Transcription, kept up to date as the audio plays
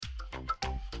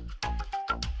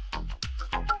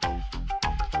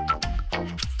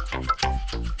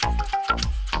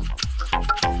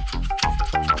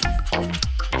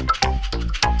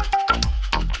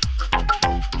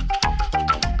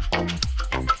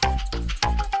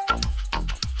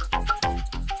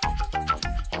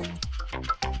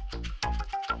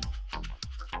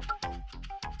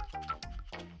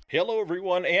Hello,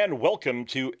 everyone, and welcome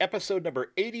to episode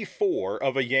number 84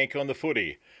 of A Yank on the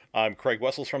Footy. I'm Craig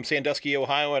Wessels from Sandusky,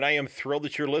 Ohio, and I am thrilled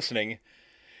that you're listening.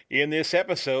 In this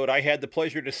episode, I had the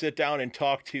pleasure to sit down and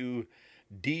talk to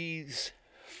Dees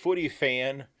footy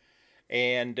fan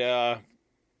and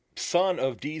son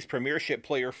of Dees Premiership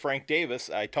player Frank Davis.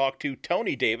 I talked to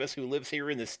Tony Davis, who lives here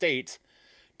in the States.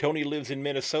 Tony lives in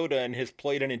Minnesota and has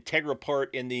played an integral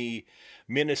part in the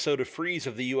Minnesota Freeze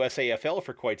of the USAFL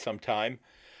for quite some time.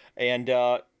 And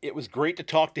it was great to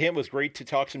talk to him. It was great to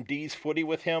talk some Dees footy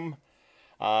with him.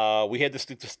 We had this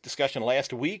discussion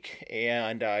last week,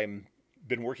 and I've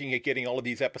been working at getting all of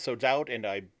these episodes out, and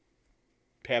I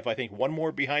have, I think, one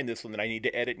more behind this one that I need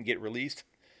to edit and get released.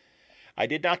 I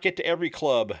did not get to every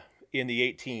club in the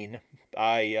 18.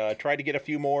 I tried to get a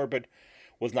few more, but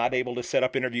was not able to set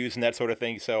up interviews and that sort of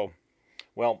thing. So,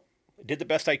 well, did the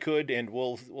best I could, and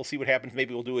we'll see what happens.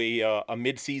 Maybe we'll do a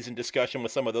mid-season discussion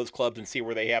with some of those clubs and see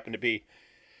where they happen to be.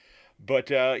 But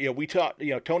we talked.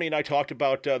 Tony and I talked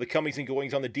about the comings and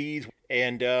goings on the Dees,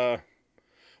 and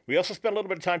we also spent a little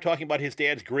bit of time talking about his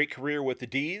dad's great career with the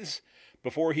Dees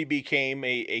before he became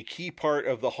a key part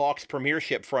of the Hawks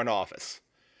Premiership front office.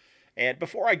 And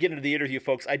before I get into the interview,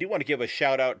 folks, I do want to give a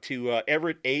shout out to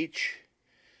Everett H.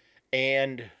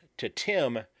 and to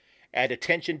Tim at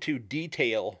Attention to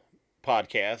Detail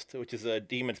podcast, which is a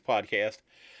Demons podcast.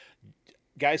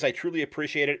 Guys, I truly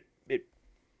appreciate it.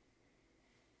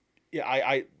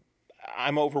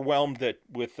 I'm overwhelmed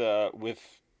with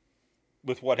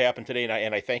what happened today,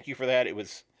 and I thank you for that.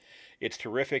 It's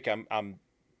terrific. I'm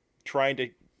trying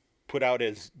to put out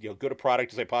as good a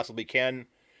product as I possibly can.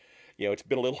 It's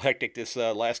been a little hectic this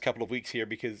last couple of weeks here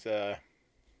because I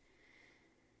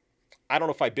don't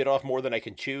know if I bit off more than I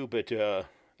can chew, but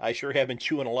I sure have been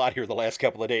chewing a lot here the last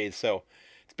couple of days. So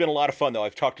it's been a lot of fun, though.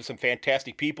 I've talked to some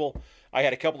fantastic people. I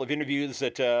had a couple of interviews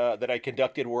that I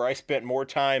conducted where I spent more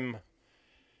time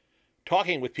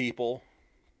talking with people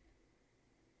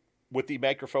with the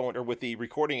microphone or with the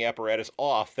recording apparatus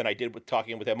off than I did with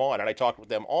talking with them on. And I talked with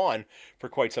them on for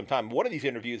quite some time. One of these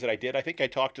interviews that I did, I think I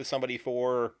talked to somebody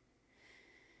for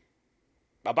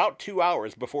about 2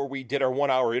 hours before we did our 1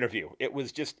 hour interview. It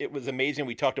was amazing.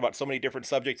 We talked about so many different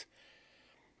subjects.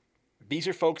 These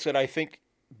are folks that I think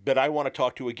that I want to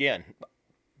talk to again.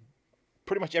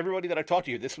 Pretty much everybody that I talked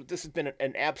to here, this has been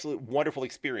an absolute wonderful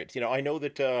experience. I know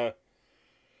that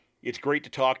it's great to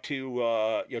talk to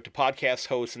to podcast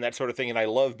hosts and that sort of thing, and I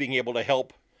love being able to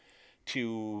help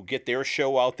to get their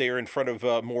show out there in front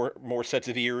of more sets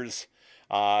of ears.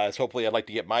 So hopefully, I'd like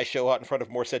to get my show out in front of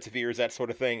more sets of ears, that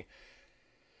sort of thing.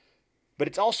 But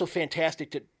it's also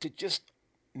fantastic to just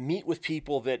meet with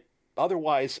people that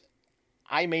otherwise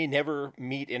I may never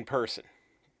meet in person.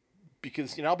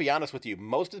 Because, I'll be honest with you,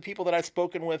 most of the people that I've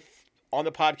spoken with on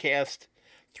the podcast,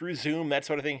 through Zoom, that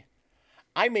sort of thing,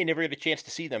 I may never get a chance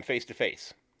to see them face to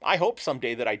face. I hope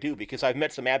someday that I do, because I've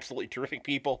met some absolutely terrific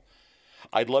people.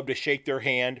 I'd love to shake their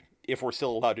hand, if we're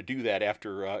still allowed to do that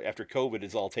after COVID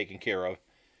is all taken care of.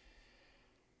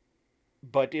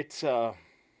 But this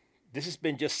has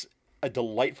been just a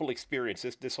delightful experience.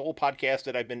 This whole podcast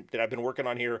that I've been working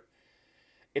on here,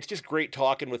 it's just great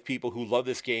talking with people who love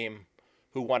this game,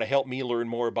 who want to help me learn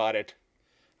more about it,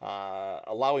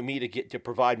 allowing me to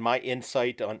provide my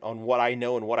insight on what I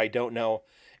know and what I don't know.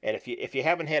 And if you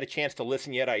haven't had a chance to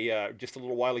listen yet, I just a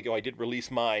little while ago I did release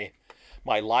my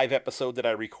live episode that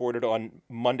I recorded on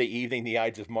Monday evening, the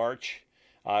Ides of March.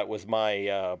 It was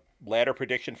my ladder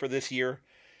prediction for this year,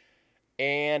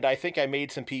 and I think I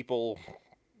made some people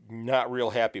not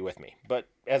real happy with me. But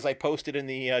as I posted in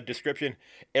the description,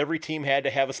 every team had to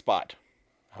have a spot.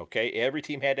 Okay, every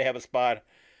team had to have a spot,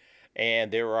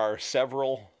 and there are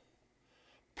several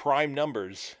prime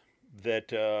numbers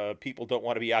that people don't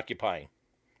want to be occupying.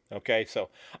 Okay, so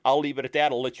I'll leave it at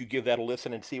that. I'll let you give that a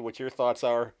listen and see what your thoughts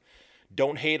are.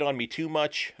 Don't hate on me too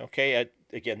much. Okay,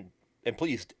 again, and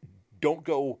please don't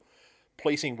go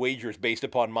placing wagers based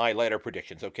upon my ladder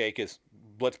predictions. Okay, because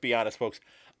let's be honest, folks,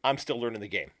 I'm still learning the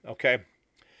game. Okay.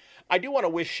 I do want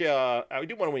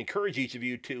to encourage each of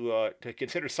you to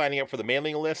consider signing up for the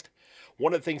mailing list.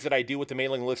 One of the things that I do with the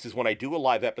mailing list is when I do a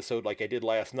live episode like I did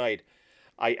last night,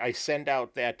 I send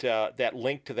out that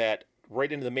link to that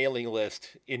right into the mailing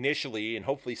list initially, and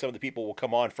hopefully some of the people will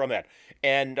come on from that.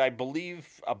 And I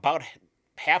believe about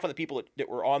half of the people that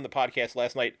were on the podcast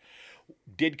last night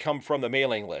did come from the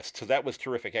mailing list, so that was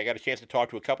terrific. I got a chance to talk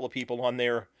to a couple of people on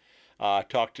there,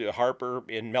 talked to Harper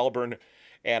in Melbourne,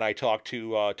 and I talked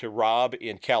to Rob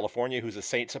in California, who's a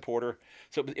Saint supporter.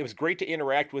 So it was great to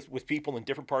interact with people in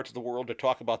different parts of the world to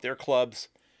talk about their clubs.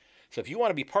 So if you want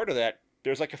to be part of that,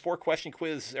 there's like a 4-question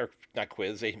quiz, or not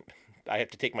quiz, a I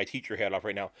have to take my teacher hat off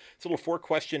right now. It's a little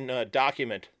 4-question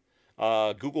document,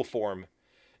 Google form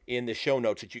in the show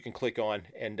notes that you can click on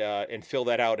and fill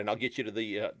that out, and I'll get you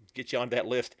to get you on that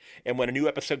list. And when a new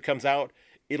episode comes out,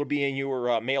 it'll be in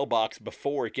your mailbox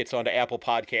before it gets onto Apple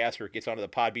Podcasts or it gets onto the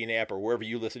Podbean app or wherever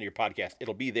you listen to your podcast.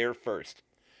 It'll be there first.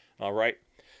 All right.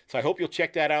 So I hope you'll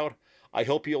check that out. I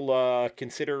hope you'll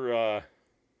consider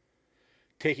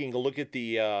taking a look at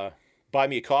the Buy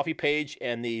Me a Coffee page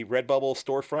and the Redbubble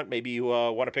storefront. Maybe you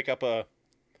want to pick up a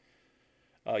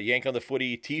Yank on the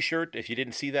Footy t-shirt. If you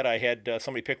didn't see that, I had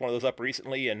somebody pick one of those up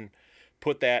recently and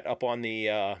put that up on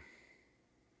the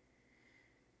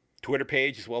Twitter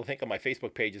page as well. I think on my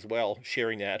Facebook page as well,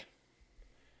 sharing that.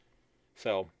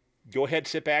 So go ahead,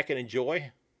 sit back and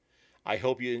enjoy. I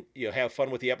hope you have fun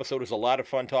with the episode. It was a lot of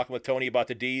fun talking with Tony about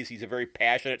the Dees. He's a very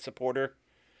passionate supporter,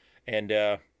 and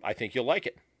I think you'll like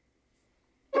it.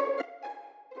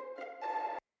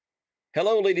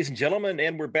 Hello, ladies and gentlemen,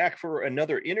 and we're back for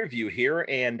another interview here,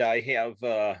 and I have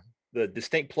the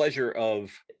distinct pleasure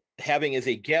of having as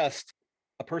a guest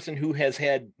a person who has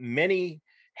had many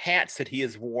hats that he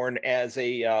has worn as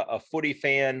a footy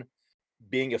fan,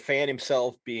 being a fan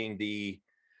himself, being the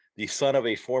son of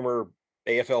a former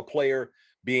AFL player,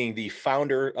 being the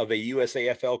founder of a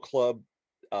USAFL club.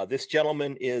 This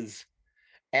gentleman is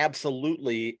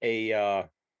absolutely a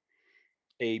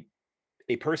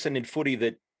person in footy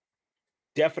that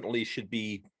definitely should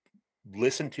be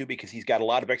listened to because he's got a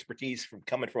lot of expertise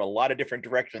coming from a lot of different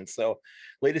directions. So,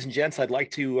 ladies and gents, I'd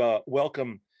like to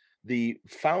welcome the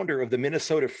founder of the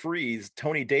Minnesota Freeze,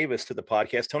 Tony Davis, to the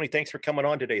podcast. Tony, thanks for coming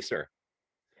on today, sir.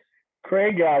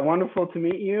 Craig, wonderful to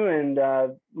meet you, and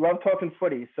love talking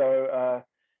footy. So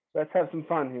let's have some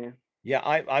fun here. Yeah,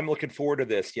 I'm looking forward to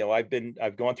this.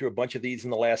 I've gone through a bunch of these in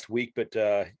the last week, but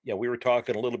we were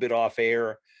talking a little bit off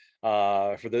air.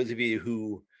 For those of you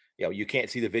who you can't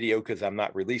see the video because I'm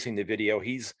not releasing the video.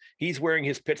 He's wearing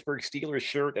his Pittsburgh Steelers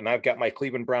shirt, and I've got my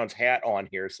Cleveland Browns hat on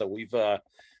here. So we've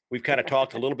kind of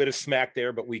talked a little bit of smack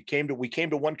there, but we came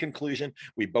to one conclusion: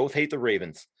 we both hate the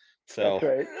Ravens. So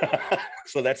that's right.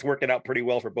 So that's working out pretty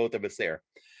well for both of us there.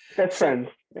 That's friends.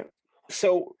 Yeah.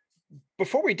 So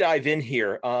before we dive in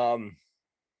here, before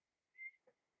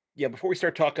we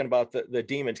start talking about the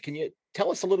Demons, can you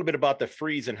tell us a little bit about the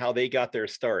Freeze and how they got their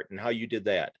start and how you did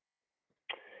that?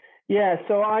 Yeah,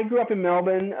 so I grew up in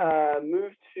Melbourne,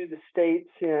 moved to the States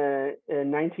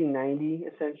in 1990,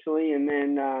 essentially, and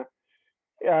then I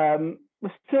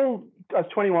was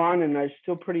 21 and I was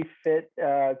still pretty fit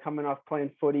coming off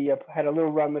playing footy. I had a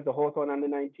little run with the Hawthorn under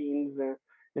 19s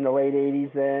in the late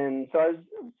 80s then. So I was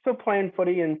still playing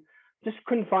footy and just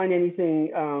couldn't find anything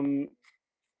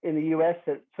in the U.S.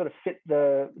 that sort of fit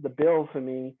the bill for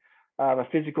me, a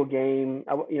physical game.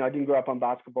 I didn't grow up on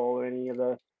basketball or any of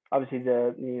the, obviously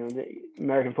the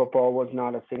American football was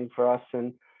not a thing for us.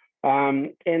 And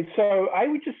so I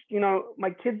would just,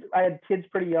 I had kids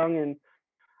pretty young and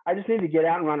I just needed to get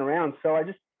out and run around. So I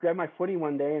just grabbed my footy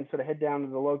one day and sort of head down to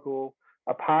the local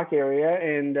park area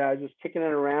and just kicking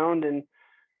it around and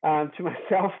to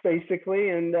myself basically.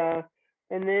 And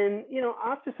then,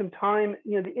 after some time,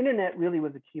 the internet really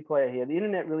was a key player here. The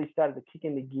internet really started to kick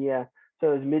into gear.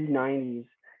 So it was mid 90s.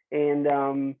 And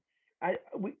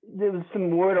there was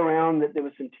some word around that there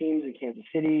was some teams in Kansas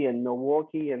City and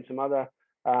Milwaukee and some other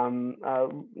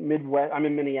Midwest. I'm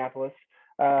in Minneapolis.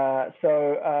 So I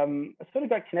sort of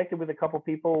got connected with a couple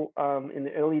people in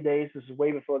the early days. This is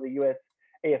way before the US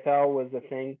AFL was a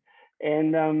thing.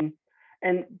 And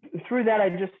through that, I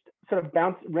just sort of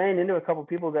ran into a couple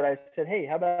people that I said, hey,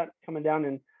 how about coming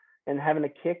down and having a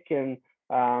kick? And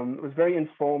it was very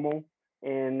informal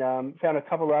and found a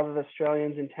couple of other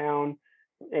Australians in town.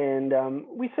 And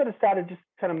we sort of started just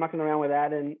kind of mucking around with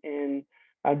that and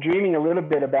dreaming a little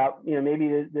bit about,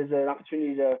 maybe there's an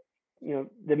opportunity to,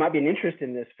 there might be an interest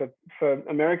in this for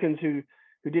Americans who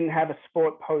didn't have a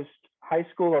sport post high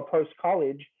school or post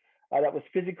college that was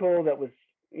physical, that was,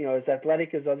 as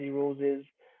athletic as Aussie rules is.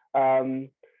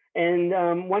 And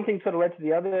one thing sort of led to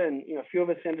the other, and a few of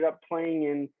us ended up playing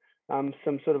in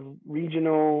some sort of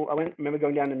regional. I remember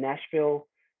going down to Nashville,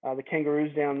 the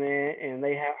Kangaroos down there, and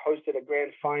they hosted a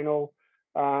grand final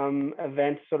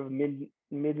event, sort of mid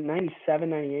 97,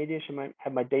 98ish. I might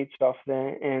have my dates off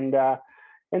there, and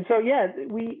so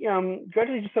we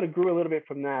gradually just sort of grew a little bit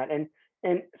from that, and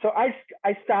so I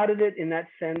started it in that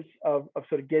sense of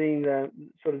sort of getting the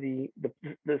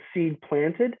the seed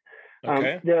planted.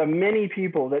 Okay. There are many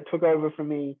people that took over from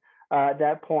me at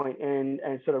that point and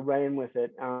sort of ran with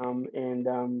it.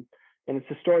 And it's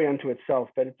a story unto itself,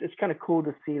 but it's kind of cool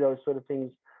to see those sort of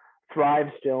things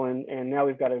thrive still. And now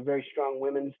we've got a very strong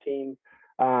women's team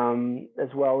as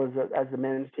well as the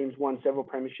men's teams won several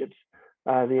premierships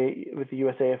with the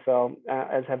USAFL,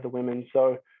 as have the women.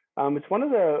 So it's one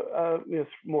of the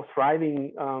more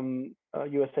thriving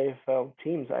USAFL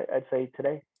teams, I'd say,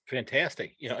 today.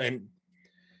 Fantastic. And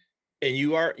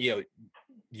you are,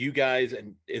 you guys,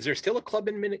 and is there still a club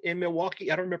in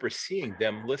Milwaukee? I don't remember seeing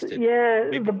them listed. Yeah,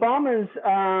 Maybe. the Bombers.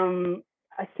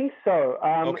 I think so.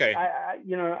 Okay.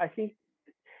 I think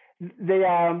they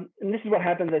and this is what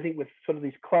happens, I think, with sort of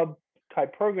these club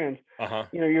type programs. Uh-huh.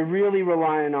 You're really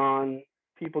relying on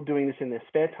people doing this in their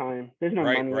spare time. There's no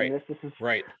money in this. This is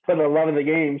for the love of the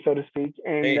game, so to speak.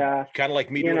 And kind of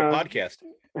like me doing a podcast.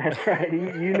 That's right.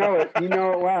 You know it. You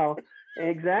know it well.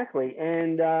 Exactly.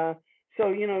 And so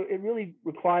it really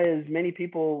requires many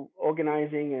people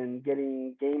organizing and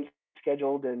getting games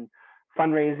scheduled and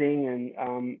fundraising,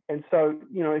 and so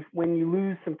when you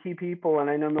lose some key people, and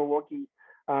I know Milwaukee,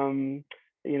 they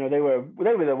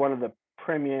were one of the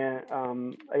premier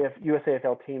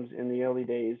USAFL teams in the early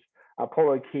days.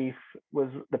 Paul O'Keefe was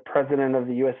the president of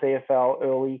the USAFL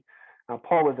early.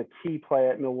 Paul was a key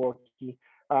player at Milwaukee,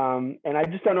 and I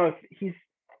just don't know if he's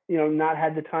not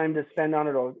had the time to spend on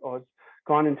it, or has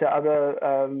gone into other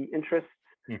interests.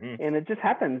 Mm-hmm. And it just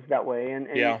happens that way, and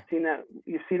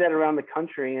you see that around the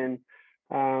country, and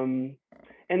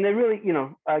they're really,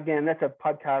 again, that's a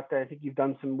podcast. I think you've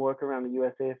done some work around the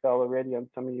USAFL already on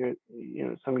some of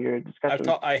your discussions.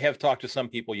 I have talked to some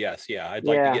people. Yes. Yeah. I'd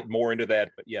like to get more into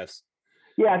that, but yes.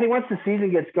 Yeah. I think once the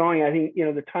season gets going, I think,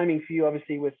 the timing for you,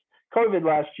 obviously with COVID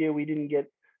last year, we didn't get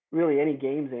really any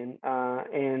games in.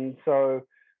 And so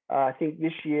I think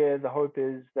this year, the hope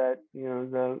is that,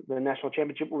 the national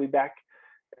championship will be back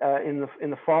in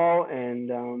the fall, and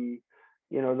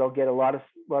they'll get a lot of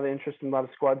interest and a lot of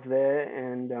squads there,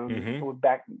 and we're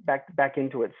back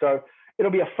into it. So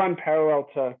it'll be a fun parallel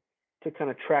to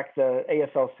kind of track the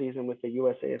AFL season with the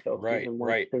USAFL season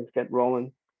once things get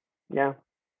rolling. Yeah.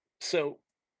 So,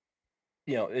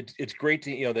 it's great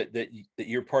to that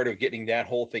you're part of getting that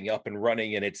whole thing up and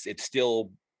running, and it's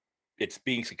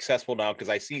being successful now, because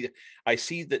I see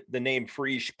that the name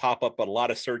Frisch pop up on a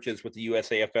lot of searches with the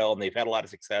USAFL, and they've had a lot of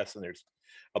success, and there's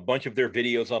a bunch of their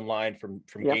videos online from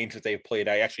games that they've played.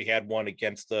 I actually had one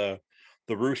against the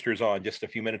Roosters on just a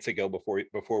few minutes ago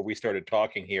before we started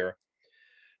talking here.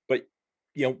 But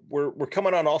we're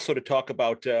coming on also to talk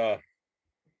about a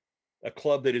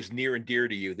club that is near and dear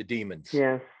to you, the Demons.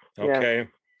 Yes. Okay.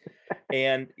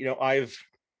 And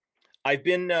I've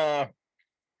been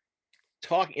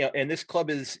talking, and this club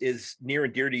is near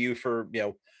and dear to you for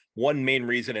one main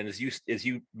reason, and as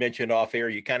you mentioned off air,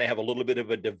 you kind of have a little bit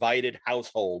of a divided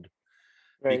household,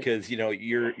 because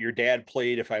your dad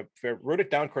played, if I wrote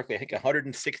it down correctly, I think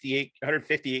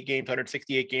 158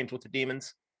 games with the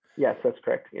Demons. Yes, that's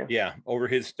correct. Yeah, over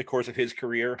the course of his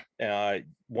career,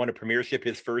 won a premiership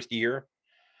his first year.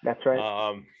 That's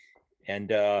right. And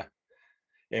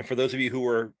for those of you who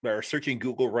are searching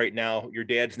Google right now, your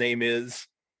dad's name is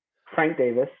Frank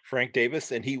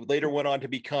Davis, and he later went on to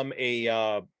become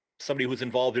somebody who was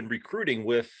involved in recruiting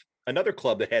with another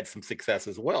club that had some success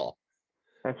as well.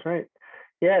 That's right.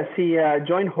 Yes, he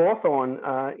joined Hawthorn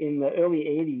in the early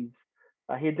 80s.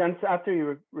 He had done, after he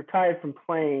retired from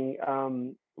playing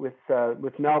with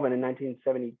Melbourne in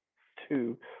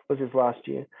 1972, was his last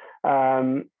year.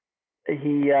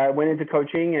 He went into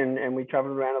coaching, and we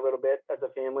traveled around a little bit as a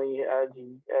family as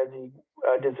he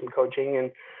did some coaching,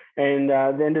 and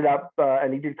they ended up,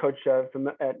 and he did coach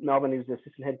at Melbourne. He was the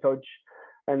assistant head coach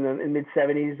in the mid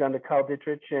 70s under Carl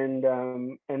Dittrich, and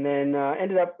then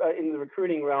ended up in the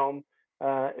recruiting realm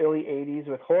early 80s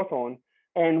with Hawthorn.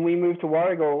 And we moved to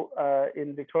Warragul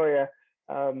in Victoria.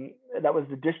 That was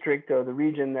the district or the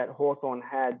region that Hawthorn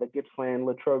had, the Gippsland,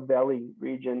 Latrobe Valley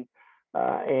region.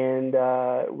 And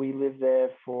we lived there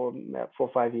for about 4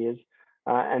 or 5 years.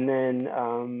 And then,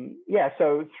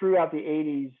 so throughout the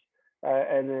 80s,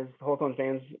 and as Hawthorn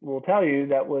fans will tell you,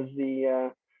 that was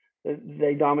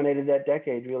they dominated that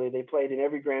decade, really. They played in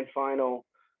every grand final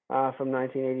from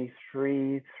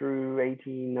 1983 through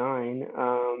 89,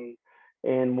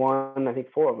 and won, I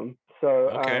think, 4 of them. So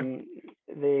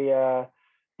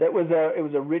it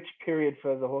was a rich period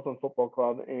for the Hawthorn Football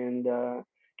Club, and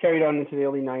carried on into the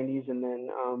early 90s, and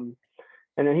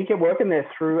then he kept working there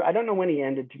through, I don't know when he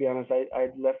ended, to be honest.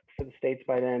 I'd left for the States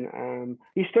by then.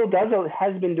 He still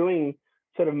has been doing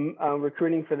sort of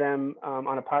recruiting for them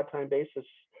on a part-time basis.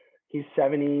 He's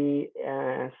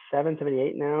 77,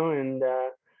 78 now, and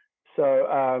so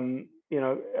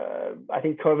I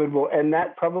think COVID will end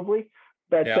that probably.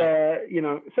 But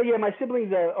my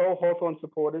siblings are all Hawthorn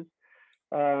supporters.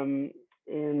 And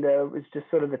it's just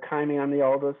sort of the timing. I'm the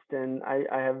oldest, and I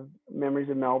have memories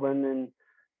of Melbourne,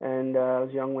 and I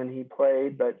was young when he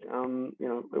played, but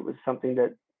it was something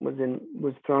that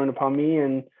was thrown upon me,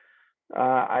 and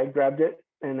I grabbed it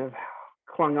and have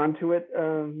clung onto it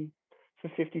for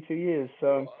 52 years.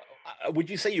 So, would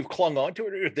you say you've clung on to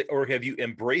it, or have you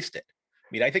embraced it? I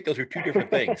mean, I think those are two different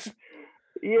things.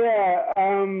 Yeah.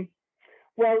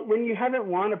 Well, when you haven't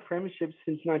won a premiership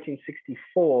since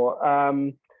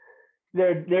 1964,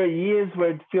 there are years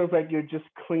where it feels like you're just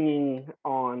clinging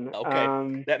on.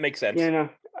 Okay, that makes sense.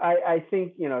 I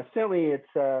think certainly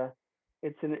it's a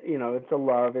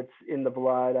love. It's in the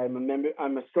blood. I'm a member.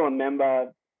 Still a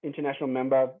member, international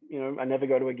member. I never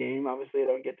go to a game. Obviously, I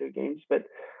don't get to games, but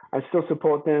I still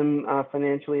support them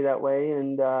financially that way,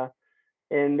 and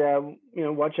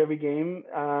watch every game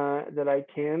that I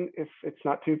can if it's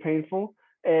not too painful.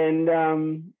 And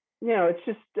it's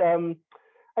just I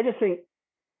just think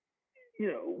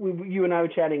you and I were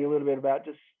chatting a little bit about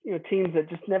just teams that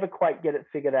just never quite get it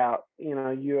figured out.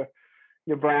 Your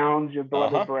Browns, your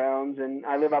beloved Browns, and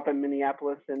I live up in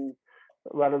Minneapolis, and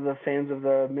a lot of the fans of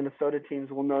the Minnesota teams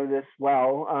will know this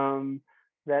well,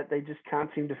 that they just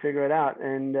can't seem to figure it out.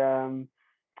 And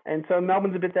so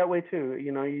Melbourne's a bit that way too.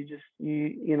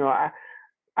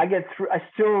 I get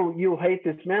through. You'll hate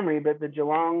this memory, but the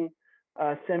Geelong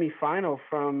semi-final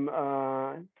from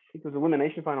I think it was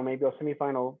elimination final maybe, or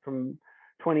semi-final from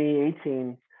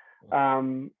 2018.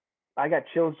 I got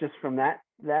chills just from that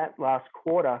last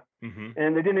quarter,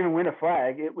 and they didn't even win a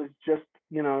flag. It was just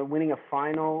winning a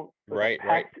final,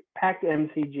 packed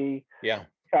MCG,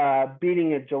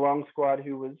 beating a Geelong squad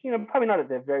who was probably not at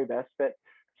their very best, but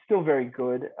still very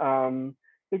good.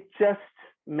 It just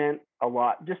meant a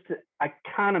lot. I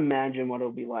can't imagine what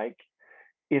it'll be like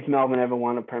if Melbourne ever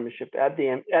won a premiership at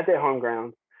their home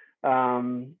ground.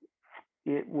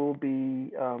 It will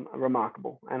be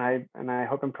remarkable, and I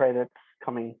hope and pray that's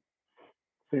coming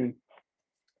soon.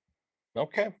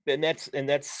 Okay, and that's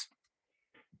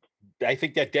I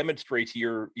think that demonstrates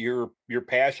your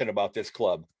passion about this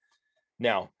club.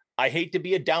 Now, I hate to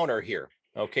be a downer here.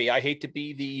 Okay, I hate to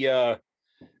be the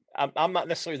I'm not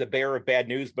necessarily the bearer of bad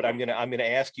news, but I'm gonna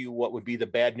ask you what would be the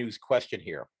bad news question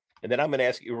here, and then I'm gonna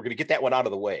ask you. We're gonna get that one out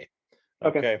of the way.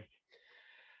 Okay.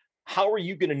 How are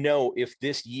you gonna know if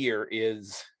this year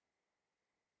is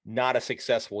not a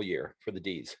successful year for the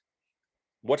Dees?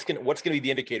 What's gonna be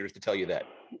the indicators to tell you that?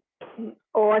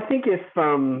 Oh, I think if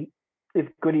Simon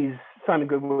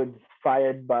Goodwood's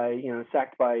fired by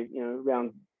sacked by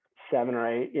round 7 or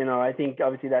 8, I think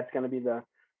obviously that's going to be the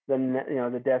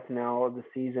death knell of the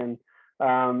season.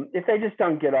 If they just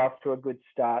don't get off to a good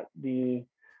start, this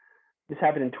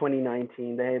happened in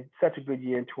 2019. They had such a good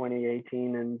year in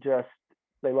 2018, and just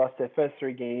they lost their first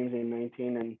 3 games in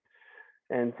 19,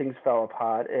 and things fell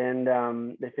apart. And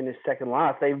they finished second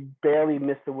last. They barely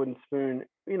missed the wooden spoon,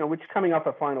 which coming off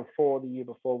a Final Four the year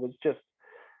before was just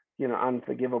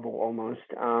unforgivable almost.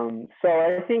 So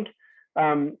I think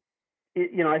I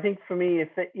think for me, if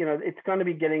it's going to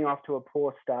be getting off to a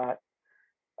poor start,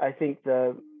 I think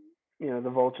the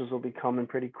vultures will be coming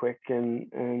pretty quick,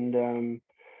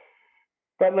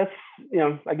 but let's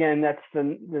again, that's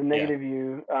the negative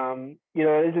view.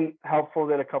 It isn't helpful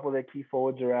that a couple of their key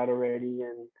forwards are out already,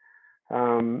 and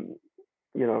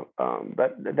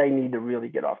but they need to really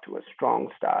get off to a strong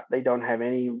start. They don't have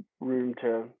any room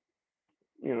to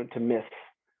miss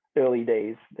early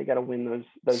days. They got to win those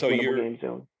winnable games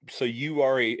early. So you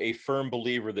are a firm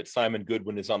believer that Simon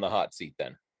Goodwin is on the hot seat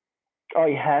then? Oh,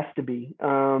 he has to be.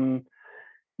 And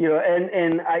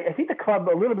I think the club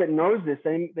a little bit knows this.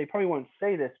 They probably won't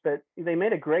say this, but they've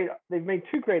made 2 great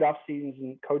off seasons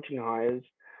in coaching hires.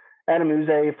 Adam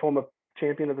Uze, former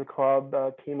champion of the club,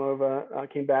 came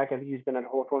back. I think he's been at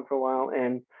Hawthorn for a while,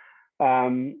 and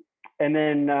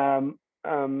then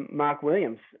Mark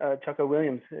Williams, Chucko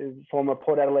Williams, former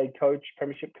Port Adelaide coach,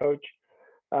 premiership coach.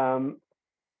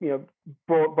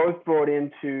 Both brought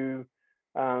in to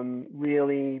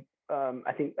really,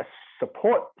 I think,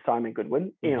 support Simon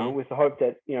Goodwin. With the hope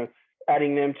that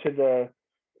adding them to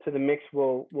the mix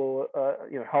will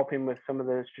help him with some of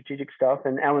the strategic stuff.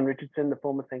 And Alan Richardson, the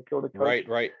former St Kilda coach,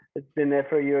 right, has been there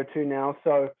for a year or 2 now.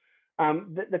 So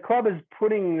the club is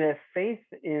putting their faith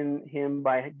in him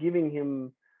by giving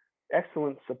him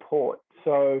excellent support.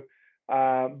 So,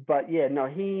 but yeah, no,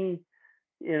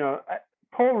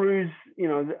 Paul Roos,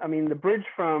 the bridge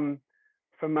from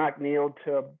Mark Neal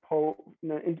to Paul,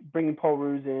 bringing Paul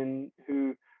Roos in,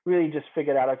 who really just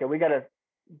figured out, okay, we got to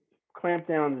clamp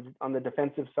down on the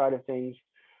defensive side of things,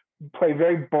 play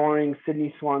very boring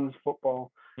Sydney Swans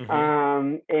football,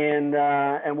 and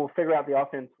we'll figure out the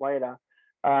offense later.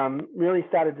 Really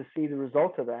started to see the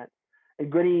results of that. And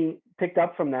Goody picked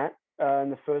up from that in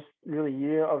the first really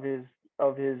year of his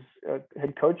of his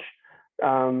head coach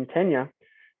tenure,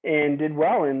 and did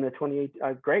well in the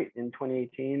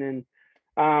 2018. And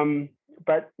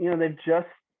but they've just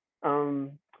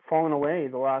fallen away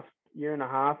the last year and a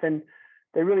half, and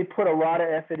they really put a lot of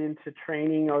effort into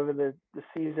training over the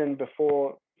season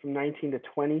before, from 19 to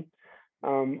 20,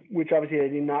 which obviously they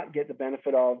did not get the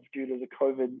benefit of due to the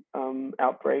COVID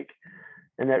outbreak,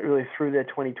 and that really threw their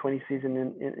 2020 season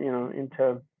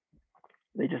into,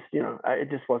 they just it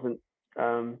just wasn't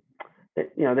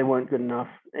they weren't good enough.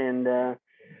 And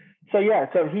so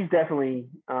he's definitely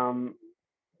in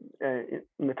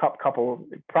the top couple,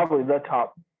 probably the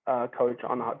top coach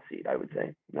on the hot seat, I would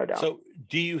say, no doubt. So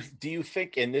do you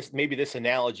think, and this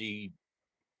analogy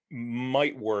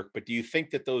might work, but do you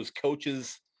think that those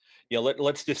coaches,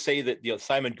 let's just say that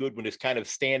Simon Goodwin is kind of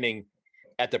standing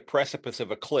at the precipice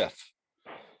of a cliff,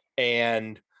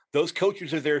 and those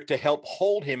coaches are there to help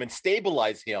hold him and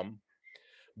stabilize him,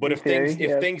 but if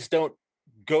things don't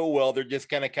go well, they're just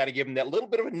kind of give him that little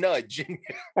bit of a nudge,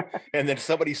 and then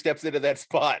somebody steps into that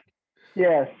spot?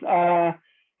 Yes. I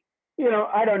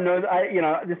don't know.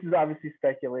 This is obviously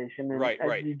speculation, and right.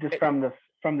 Just from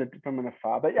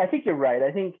afar. But I think you're right.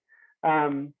 I think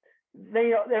everyone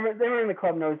in the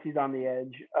club knows he's on the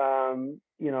edge.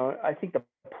 I think the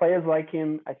players like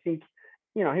him. I think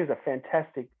he was a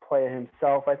fantastic player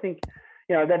himself. I think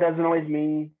that doesn't always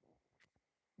mean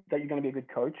that you're going to be a good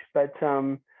coach, but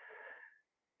I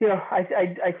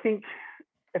think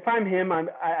if I'm him,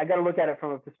 I got to look at it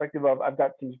from a perspective of, I've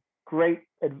got some great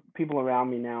people around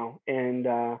me now, and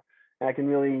I can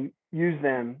really use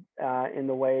them in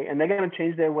the way, and they're going to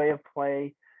change their way of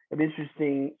play. It'll be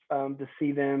interesting to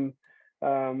see them,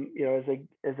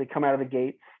 as they come out of the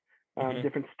gates,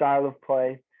 different style of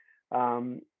play,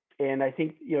 and I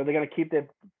think they're going to keep their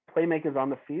playmakers on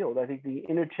the field. I think the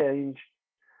interchange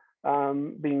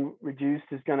being reduced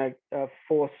is going to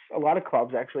force a lot of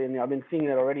clubs, actually, and I've been seeing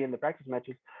that already in the practice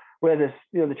matches, where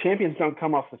the champions don't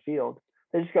come off the field.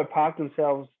 They just go park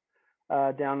themselves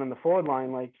down on the forward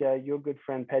line, like your good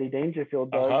friend Paddy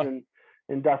Dangerfield does,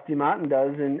 and Dusty Martin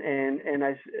does, and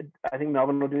I think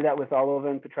Melbourne will do that with Oliver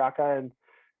and Petrarca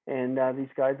and these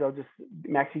guys. They'll just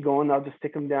Maxi Gorn, they'll just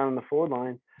stick them down on the forward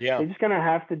line. Yeah, they're just going to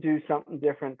have to do something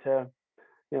different to,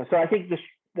 So I think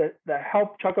the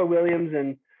help Choco Williams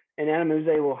and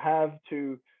Anamuze will have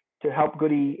to help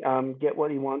Goody get what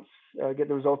he wants, get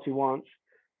the results he wants.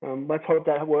 Let's hope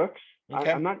that works.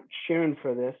 Okay. I'm not cheering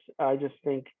for this. I just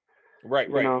think, right.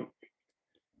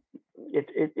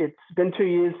 It's been 2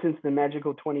 years since the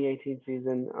magical 2018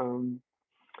 season.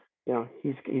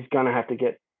 He's gonna have to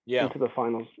get into the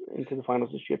finals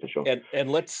this year for sure. And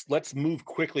let's move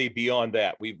quickly beyond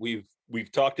that.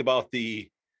 We've talked about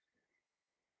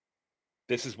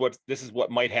this is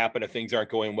what might happen if things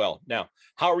aren't going well. Now,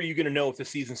 how are you going to know if the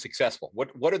season's successful?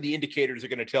 What are the indicators that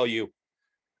are going to tell you,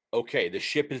 okay, the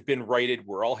ship has been righted,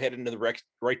 we're all heading in the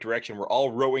right direction, we're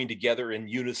all rowing together in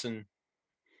unison?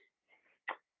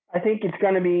 I think it's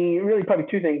going to be really probably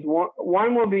two things.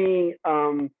 One will be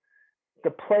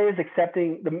the players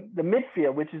accepting the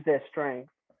midfield, which is their strength,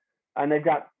 and they've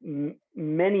got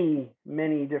many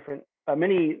different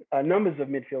numbers of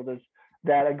midfielders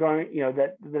that are going,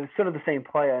 that are sort of the same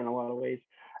player in a lot of ways.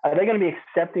 Are they going to be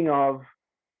accepting of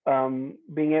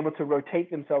being able to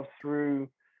rotate themselves through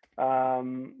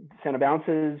center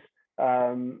bounces,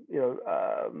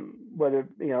 whether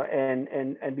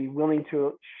and be willing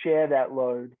to share that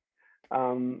load?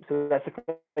 So that's the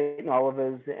Clayton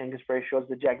Olivers, the Angus Brayshaws,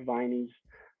 the Jack Vineys,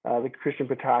 the Christian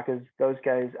Petrarcas. Those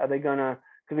guys, are they gonna?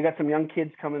 Because they got some young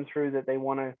kids coming through that they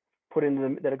want to put into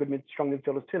them that are good strong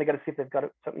midfielders too. They got to see if they've got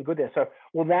something good there. So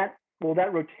will that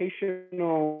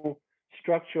rotational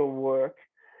structure work?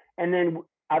 And then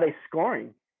are they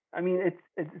scoring? I mean,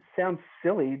 it sounds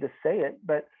silly to say it,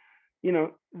 but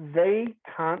they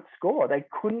can't score. They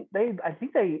couldn't.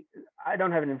 I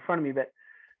don't have it in front of me, but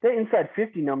their inside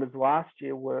 50 numbers last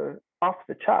year were off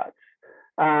the charts.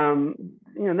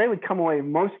 They would come away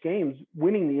most games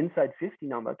winning the inside 50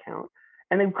 number count,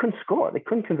 and they couldn't score. They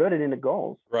couldn't convert it into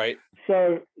goals. Right.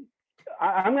 So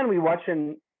I'm going to be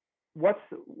watching what's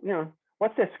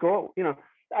their score.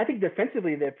 I think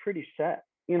defensively they're pretty set.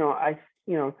 They'll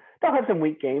have some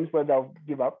weak games where they'll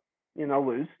give up,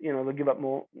 lose. They'll give up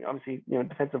more, obviously,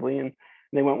 defensively, and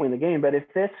they won't win the game. But if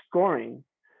they're scoring,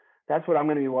 that's what I'm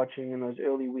going to be watching in those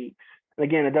early weeks. And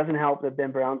again, it doesn't help that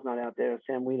Ben Brown's not out there, or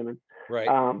Sam Wiedemann. Right.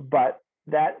 But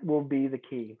that will be the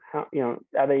key. Are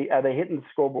they hitting the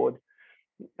scoreboard?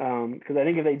 Because I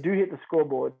think if they do hit the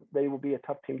scoreboard, they will be a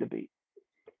tough team to beat.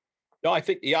 No, I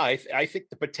think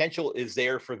the potential is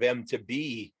there for them to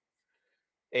be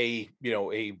a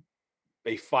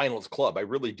finals club. I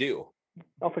really do.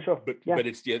 Oh, for sure. But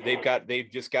it's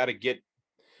they've just got to get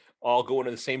all going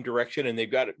in the same direction, and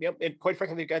they've got it. And quite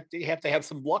frankly, they have to have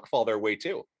some luck fall their way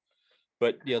too.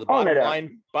 But the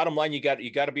bottom line, you got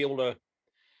to be able to,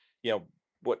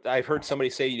 what I've heard somebody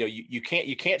say, you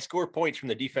can't score points from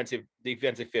the defensive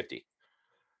 50.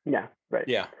 Yeah, right.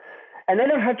 Yeah. And they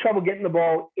don't have trouble getting the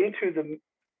ball into the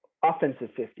offensive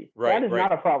 50. Right. That is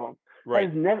not a problem.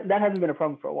 Right. That hasn't been a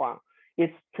problem for a while.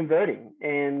 It's converting,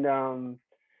 and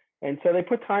so they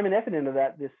put time and effort into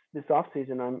that this off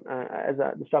season.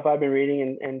 The stuff I've been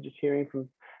reading and just hearing from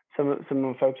some of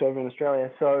the folks over in Australia.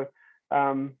 So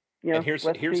and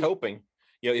here's hoping.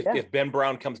 If Ben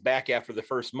Brown comes back after the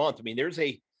first month, I mean,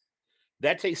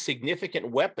 that's a significant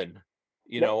weapon.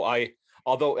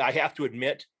 Although I have to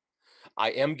admit,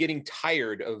 I am getting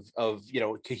tired of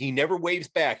he never waves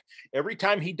back. Every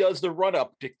time he does the run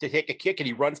up to take a kick and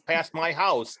he runs past my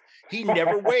house, he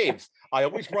never waves. I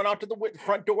always run out to the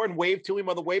front door and wave to him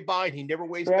on the way by, and he never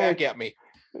waves back at me.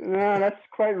 No, that's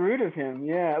quite rude of him.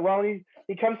 Yeah. Well, he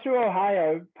comes through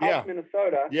Ohio, past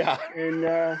Minnesota. Yeah.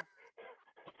 And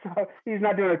so he's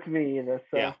not doing it to me either.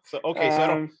 So. Yeah. So okay. So I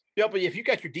don't. Yeah, but if you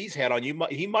got your Dees hat on,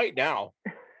 he might now.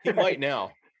 He might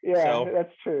now. Yeah, so,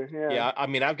 that's true. Yeah. I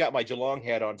mean, I've got my Geelong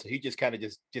hat on, so he just kind of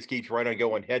just keeps right on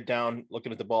going, head down,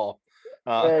 looking at the ball.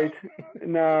 Right.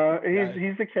 No,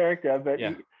 he's the character, but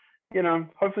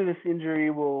hopefully this injury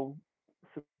will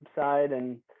subside,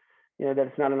 and that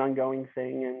it's not an ongoing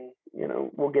thing,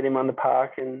 and we'll get him on the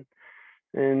park and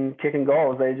kicking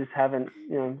goals. They just haven't,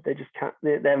 they just can't.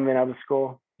 They haven't been able to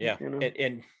score. Yeah,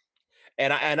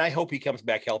 and I hope he comes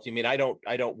back healthy. I mean, I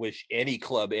don't wish any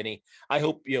club any. I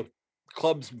hope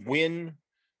clubs win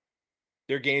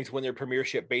their games, win their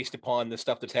premiership based upon the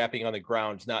stuff that's happening on the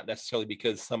grounds, not necessarily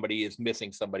because somebody is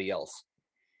missing somebody else.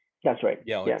 That's right.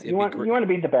 You want to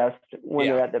be the best when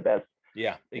they're at their best.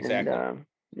 Yeah, exactly. And,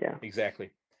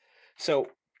 exactly. So,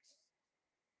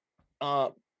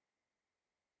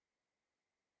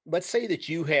 let's say that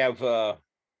you have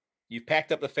you've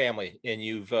packed up the family and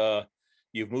you've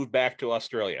moved back to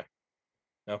Australia.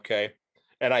 Okay.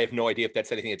 And I have no idea if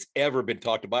that's anything that's ever been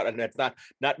talked about, and that's not.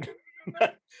 If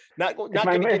my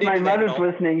mother's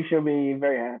listening, she'll be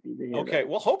very happy to hear. Okay,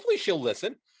 well, hopefully she'll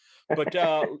listen. But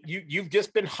you've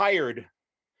just been hired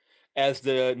as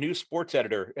the new sports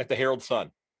editor at the Herald Sun.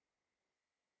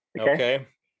 Okay,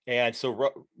 and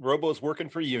so Robo's working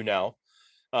for you now.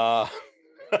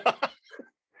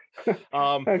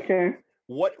 Okay.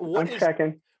 What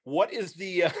is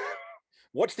the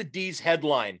what's the Dees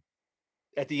headline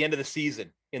at the end of the season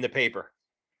in the paper?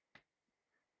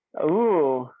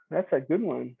 Oh, that's a good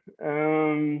one.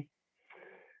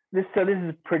 This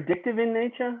is predictive in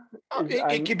nature?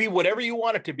 It can be whatever you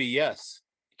want it to be, yes.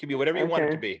 It can be whatever you want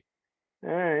it to be.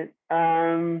 All right.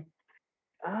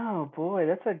 Oh boy,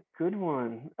 that's a good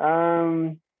one.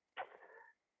 Well,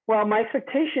 my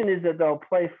expectation is that they'll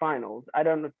play finals. I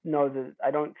don't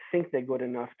think they're good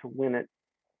enough to win it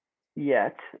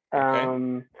yet.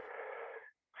 Okay.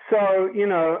 So,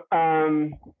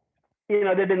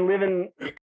 they've been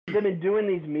doing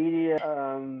these media,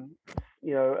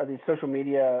 these social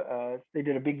media. They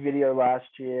did a big video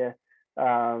last year.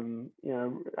 I think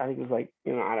it was like,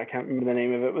 I can't remember the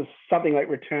name of it. It was something like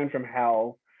Return from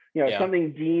Hell,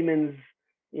 something demons,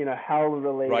 hell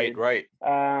related. Right.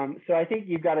 So I think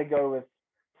you've got to go with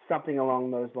something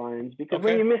along those lines, because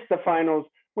when you miss the finals,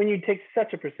 when you take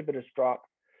such a precipitous drop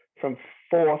from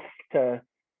 4th to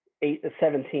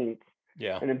 17th,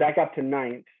 and then back up to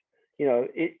 9th,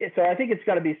 so I think it's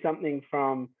got to be something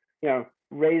from,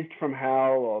 raised from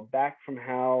hell or back from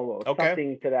hell or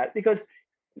something to that, because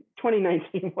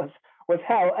 2019 was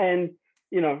hell, and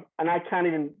I can't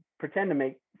even pretend to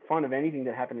make fun of anything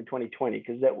that happened in 2020,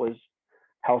 because that was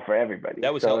hell for everybody.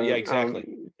 That was hell. Yeah, exactly.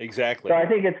 Exactly. So I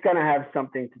think it's going to have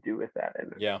something to do with that.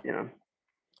 And,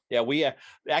 Yeah, we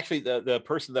actually the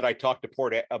person that I talked to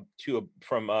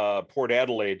from Port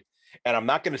Adelaide, and I'm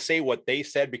not going to say what they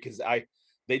said because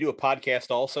they do a podcast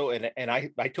also, and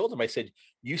I told them, I said,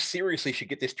 you seriously should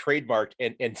get this trademarked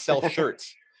and sell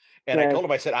shirts. And I told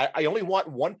him, I said, I only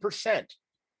want 1%.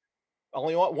 I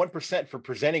only want 1% for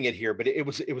presenting it here, but it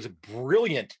was a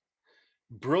brilliant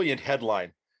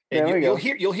headline. And you'll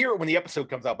hear it when the episode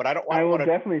comes out, but I don't want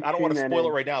to spoil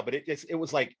it right now. But it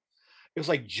was like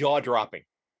jaw dropping.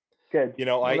 Good.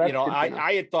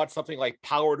 I had thought something like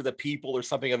power to the people or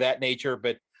something of that nature,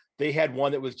 but they had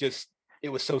one that was it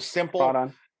was so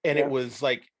simple, and it was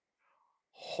like,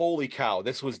 Holy cow,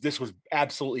 this was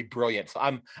absolutely brilliant. So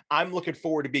I'm looking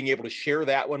forward to being able to share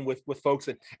that one with folks,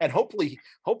 and hopefully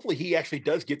he actually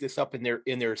does get this up in their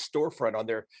storefront on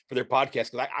their for their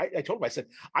podcast. Because I told him, I said,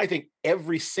 I think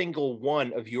every single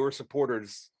one of your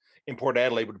supporters in Port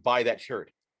Adelaide would buy that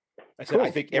shirt. I said, I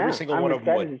Cool. think every Yeah, single I'm one of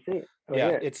them excited would. to see it. Oh Yeah,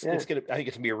 yeah, yeah. it's gonna, I think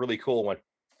it's gonna be a really cool one.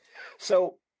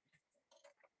 So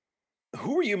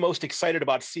who are you most excited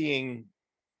about seeing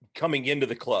coming into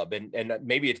the club? And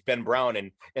maybe it's Ben Brown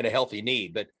and a healthy knee,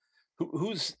 but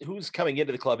who's coming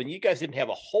into the club? And you guys didn't have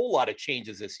a whole lot of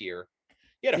changes this year.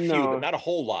 You had a few, but No. not a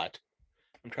whole lot.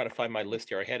 I'm trying to find my list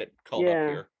here. I had it called up Yeah.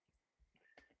 here.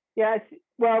 Yeah.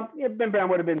 Well, yeah, Ben Brown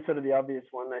would have been sort of the obvious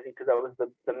one, I think, because that was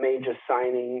the major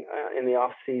signing in the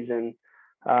off season.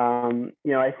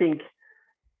 I think,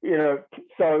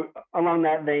 so along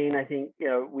that vein, I think,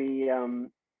 we're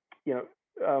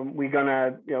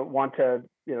gonna, want to,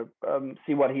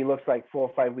 see what he looks like 4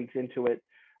 or 5 weeks into it.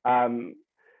 Um,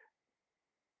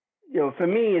 for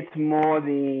me, it's more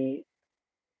the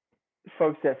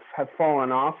folks that have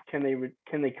fallen off. Can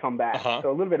they come back? Uh-huh. So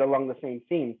a little bit along the same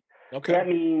theme. So Okay. that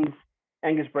means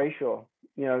Angus Brayshaw,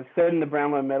 third in the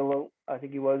Brownlow medal. I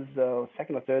think he was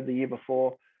second or third the year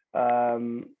before.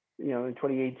 In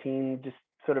 2018, just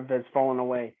sort of has fallen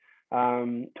away.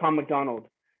 Tom McDonald,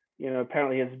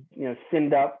 apparently has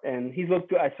thinned up, and he's looked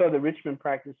good. I saw the Richmond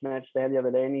practice match they had the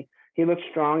other day, and he looked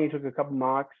strong. He took a couple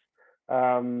marks.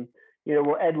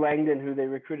 Will Ed Langdon, who they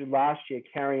recruited last year,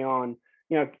 carry on?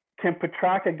 Can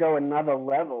Petrarca go another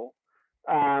level?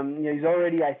 He's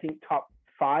already, I think, top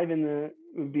 5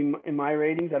 would be in my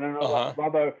ratings. I don't know.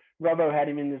 Uh-huh. Robbo had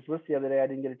him in this list the other day. I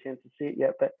didn't get a chance to see it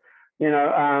yet, but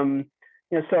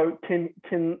so can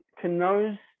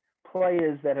those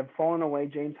players that have fallen away?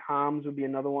 James Harms would be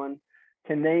another one.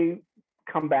 Can they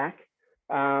come back?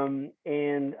 Again,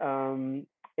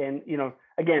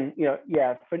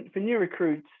 for new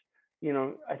recruits,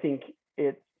 I think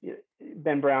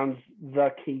Ben Brown's the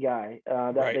key guy.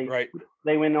 Right.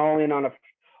 They went all in on a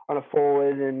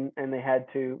forward, and they had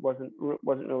to. Wasn't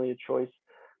really a choice.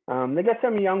 They got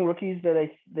some young rookies that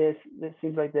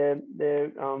seems like they're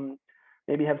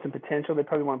maybe have some potential. They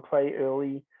probably want to play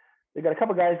early. They got a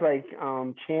couple guys like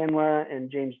Chandler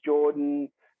and James Jordan,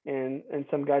 and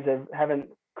some guys that haven't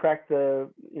cracked the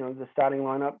starting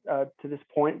lineup to this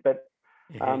point, but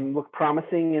look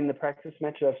promising in the practice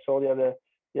match that I saw the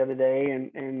other day.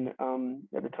 And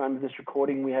at the time of this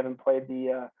recording, we haven't played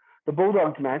the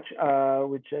Bulldogs match,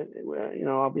 which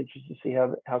I'll be interested to see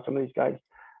how some of these guys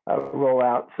roll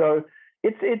out. So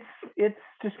it's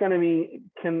just going to be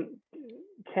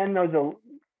can those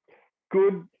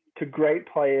good to great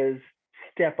players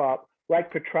step up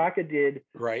like Petrarca did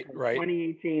Right. from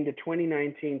 2018 to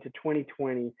 2019 to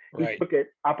 2020. He Right. took it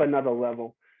up another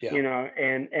level. Yeah.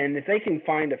 And if they can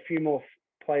find a few more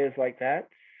players like that,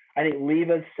 I think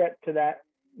Lever's set to that,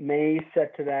 May's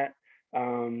set to that.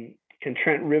 Can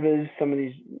Trent Rivers, some of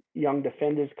these young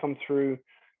defenders come through?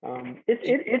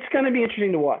 It's going to be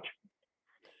interesting to watch.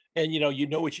 And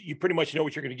you pretty much know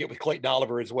what you're going to get with Clayton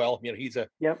Oliver as well. He's a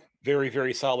very,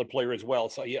 very solid player as well.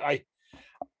 So yeah,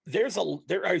 there is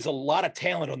a lot of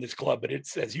talent on this club, but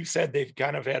it's, as you said, they've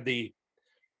kind of had the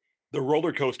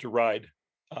roller coaster ride.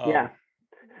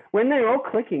 When they're all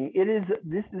clicking,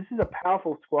 this is a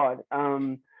powerful squad.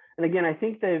 And again, I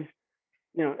think they've,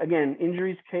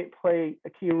 injuries play a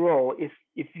key role.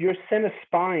 If your center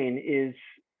spine is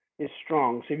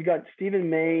strong, so if you've got Stephen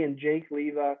May and Jake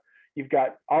Lever, you've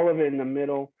got Oliver in the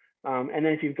middle, and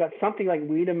then if you've got something like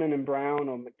Wiedemann and Brown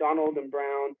or McDonald and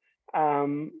Brown,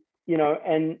 and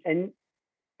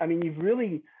I mean,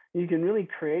 you can really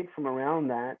create from around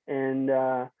that, and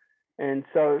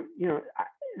so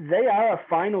they are a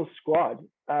final squad.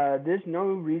 There's no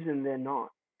reason they're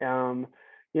not. Can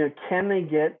they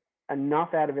get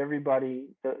enough out of everybody?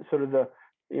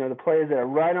 The players that are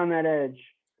right on that edge,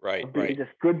 right, being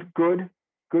just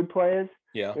good players.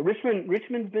 Yeah.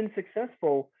 Richmond's been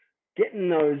successful getting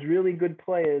those really good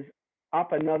players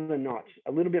up another notch,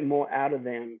 a little bit more out of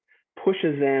them,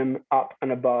 pushes them up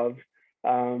and above,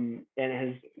 and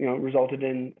has resulted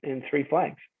in 3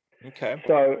 flags. Okay.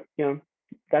 So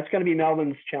that's going to be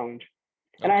Melbourne's challenge.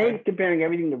 And I hate comparing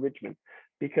everything to Richmond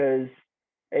because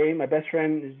my best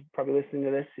friend is probably listening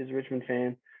to this, is a Richmond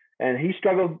fan, and they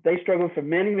struggled for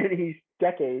many, many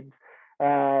decades.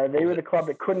 They were the club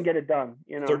that couldn't get it done.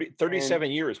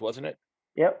 37 years, wasn't it?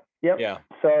 Yep. Yeah.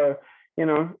 So,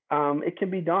 it can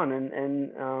be done.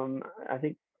 And I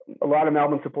think a lot of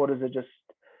Melbourne supporters are just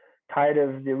tired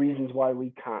of the reasons why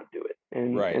we can't do it.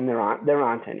 And there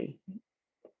aren't any.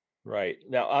 Right.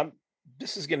 Now,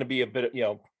 this is going to be a bit,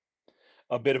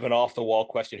 a bit of an off the wall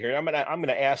question here. I'm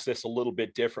gonna ask this a little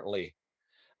bit differently.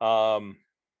 Um,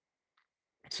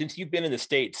 since you've been in the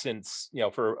States since,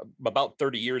 for about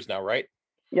 30 years now, right?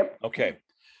 Yep. Okay.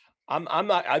 I'm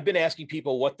not I've been asking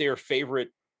people what their favorite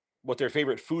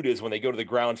food is when they go to the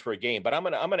grounds for a game, but I'm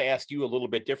gonna ask you a little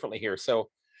bit differently here. So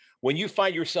when you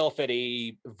find yourself at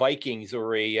a Vikings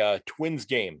or a Twins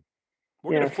game,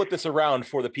 we're gonna Yes. flip this around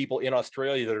for the people in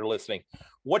Australia that are listening.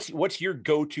 What's your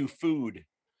go-to food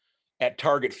at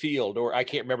Target Field, or I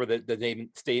can't remember the name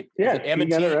state. Is it Yes, you got it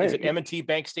M&T? Is right. it M&T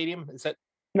Bank Stadium? Is that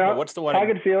no? No, What's the one in?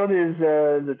 Target Field is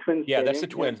the Twins Yeah, that's the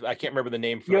Stadium. Yeah. Twins. I can't remember the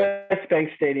name for the U.S. Bank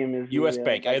Stadium is U.S. the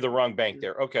Bank. I had the Vikings. wrong bank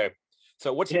there. Okay,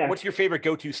 so Yeah. what's your favorite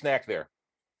go-to snack there?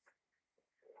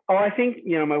 Oh, I think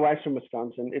my wife's from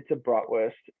Wisconsin. It's a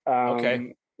bratwurst.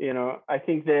 Okay, I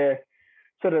think they're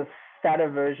sort of fatter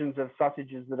versions of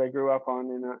sausages that I grew up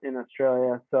on in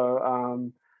Australia.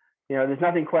 So there's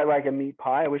nothing quite like a meat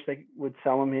pie. I wish they would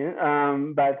sell them here.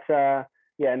 But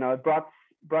yeah, no,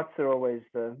 brats are always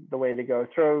the way to go.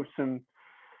 Throw some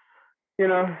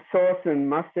sauce and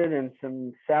mustard and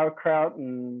some sauerkraut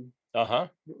and uh-huh,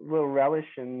 a little relish,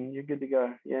 and you're good to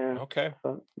go. Yeah. okay.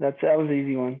 So that was an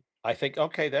easy one. I think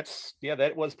okay.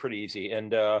 That was pretty easy,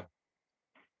 and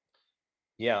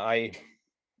yeah, I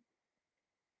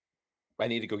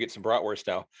need to go get some bratwurst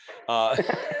now. Uh,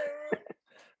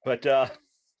 but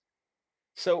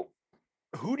so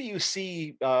who do you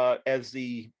see as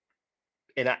the?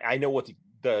 And I know what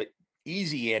the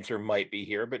easy answer might be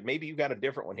here, but maybe you got a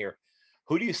different one here.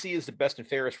 Who do you see as the best and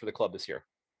fairest for the club this year?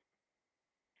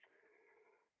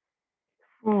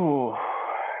 Ooh.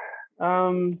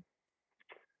 Um,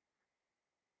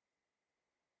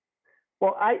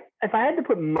 well, if I had to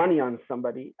put money on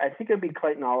somebody, I think it'd be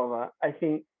Clayton Oliver. I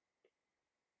think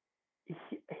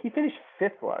he finished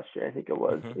fifth last year. I think it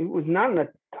was. Mm-hmm. It was not in the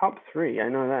top three. I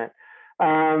know that.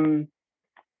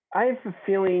 I have a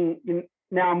feeling.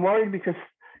 Now I'm worried because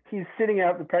he's sitting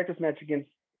out the practice match against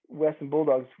Western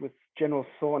Bulldogs with general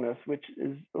soreness, which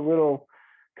is a little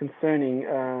concerning.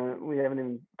 We haven't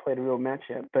even played a real match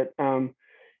yet, but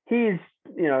he's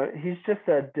he's just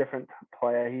a different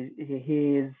player. He's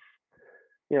he is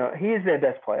their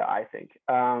best player, I think.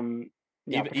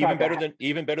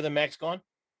 Even better than Max Gone.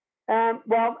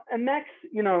 Well, and Max,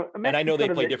 And Max I is know they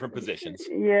sort of play different positions.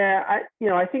 yeah.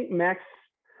 I think Max.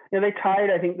 They tied.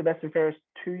 I think the best and fairest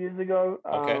 2 years ago.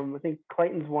 Okay. I think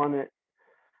Clayton's won it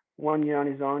 1 year on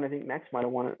his own. I think Max might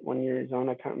have won it 1 year on his own.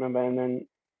 I can't remember. And then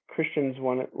Christian's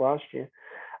won it last year.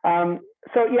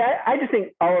 So yeah, I just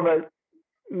think Oliver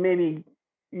maybe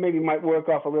might work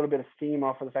off a little bit of steam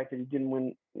off of the fact that he didn't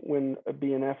win a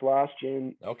BNF last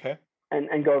year Okay.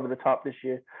 and go over the top this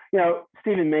year.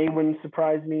 Stephen May wouldn't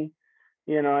surprise me.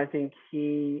 I think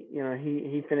he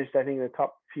finished I think the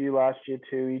top few last year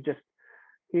too.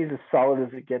 He's as solid as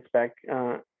it gets back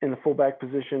in the fullback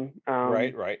position.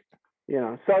 Right.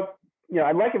 So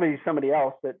I'd like if he's somebody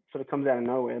else that sort of comes out of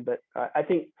nowhere, but I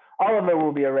think Oliver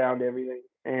will be around everything,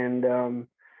 and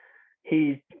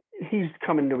he's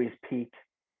coming to his peak.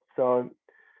 So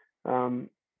I'm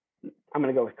going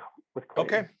to go with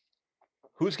Clayton. Okay.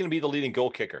 Who's going to be the leading goal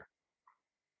kicker?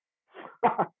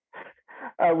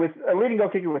 With a leading goal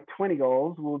kicker with 20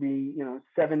 goals will be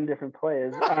 7 different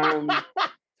players.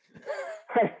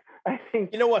 I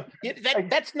think you know what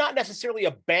that's not necessarily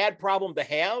a bad problem to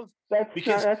have.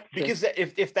 Because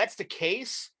if that's the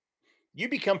case, you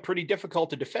become pretty difficult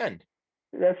to defend.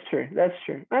 That's true.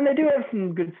 And they do have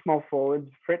some good small forwards.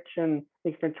 Fritch, and I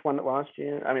think Fritch won it last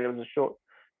year. I mean, it was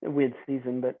a weird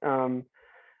season, but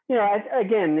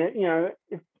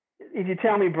if you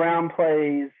tell me Brown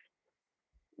plays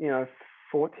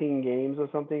 14 games or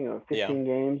something, or 15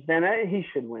 games, then he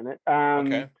should win it.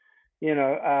 Okay.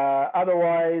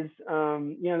 Otherwise,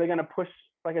 they're going to push,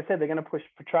 like I said, they're going to push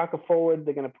Petrarca forward.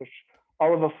 They're going to push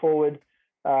Oliver forward.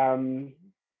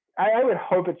 I would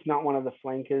hope it's not one of the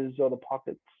flankers or the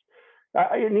pockets.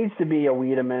 It needs to be a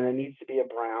Wiedemann. It needs to be a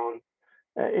Brown.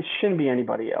 It shouldn't be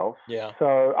anybody else. Yeah.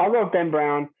 So I'll go with Ben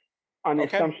Brown on the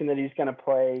Okay. assumption that he's going to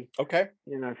play, Okay.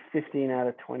 15 out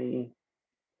of 20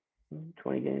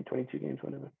 games, 22 games,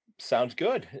 whatever. Sounds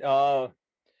good.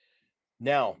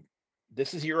 Now,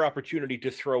 this is your opportunity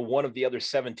to throw one of the other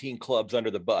 17 clubs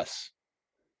under the bus.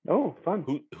 Oh, fun.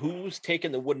 Who's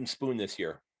taking the wooden spoon this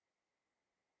year?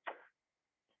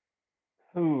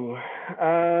 Ooh,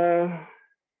 I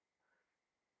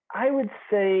would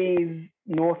say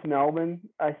North Melbourne.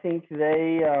 I think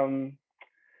they're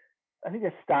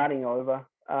starting over.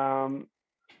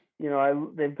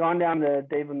 They've gone down the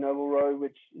David Noble road,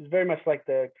 which is very much like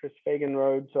the Chris Fagan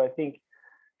road. So I think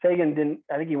Fagan didn't.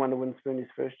 I think he won the wooden spoon his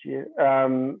first year.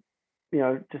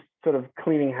 just sort of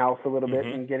cleaning house a little bit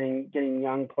Mm-hmm. and getting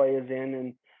young players in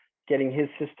and getting his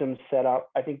system set up.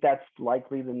 I think that's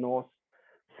likely the North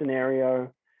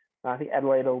scenario. I think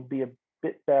Adelaide will be a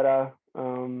bit better.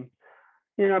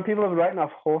 People have written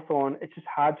off Hawthorn. It's just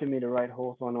hard for me to write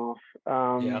Hawthorn off.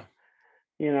 Yeah.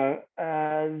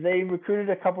 They recruited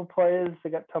a couple players. They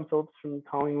got Tom Phillips from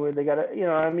Collingwood. They got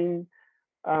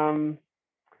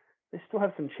they still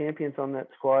have some champions on that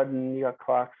squad, and you got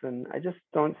Clarkson. I just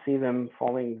don't see them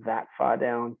falling that far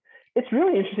down. It's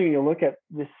really interesting when you look at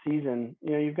this season.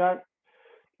 You've got, I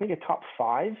think, a top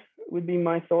 5 would be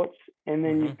my thoughts, and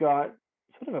then Mm-hmm. you've got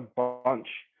sort of a bunch.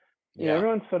 Yeah.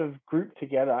 Everyone's sort of grouped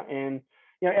together, and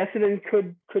Essendon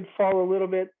could fall a little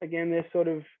bit. Again, they're sort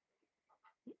of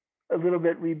a little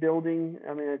bit rebuilding.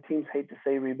 I mean, teams hate to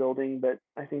say rebuilding, but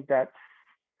I think that's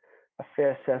a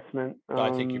fair assessment.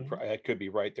 I think I could be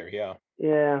right there. Yeah.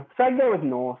 Yeah, so I'd go with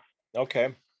North.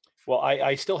 Okay. Well,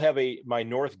 I still have my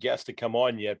North guest to come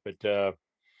on yet, but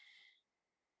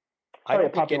I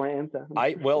don't think answer.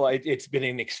 It's been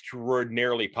an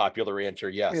extraordinarily popular answer.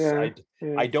 Yes. Yeah.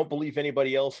 I don't believe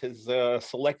anybody else has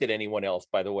selected anyone else,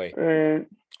 by the way.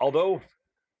 Although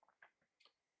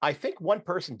I think one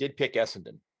person did pick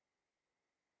Essendon.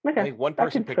 Okay. I think one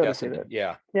person picked Essendon.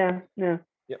 Yeah. Yeah. Yep.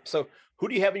 So who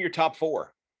do you have in your top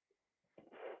 4?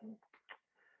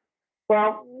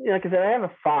 Well, like I said, I have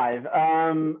a 5.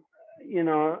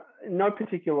 No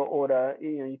particular order.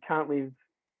 You can't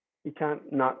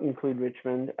not include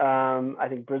Richmond. I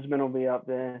think Brisbane will be up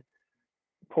there.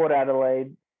 Port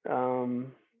Adelaide,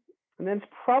 and then it's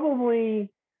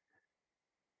probably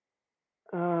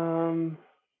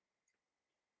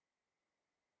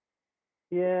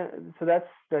yeah. So that's,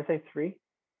 did I say 3?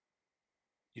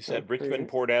 You said Richmond,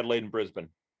 Port Adelaide, and Brisbane.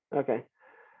 Okay.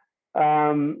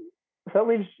 So that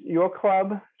leaves your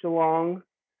club, Geelong,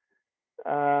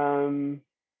 and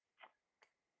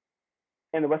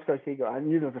the West Coast Eagle. I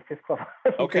knew there was a 5th club.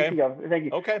 Okay. Thank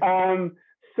you. Okay.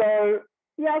 So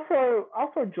yeah,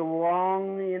 I'll throw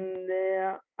Geelong in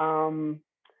there. I'm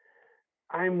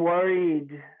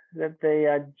worried that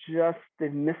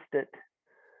they've missed it.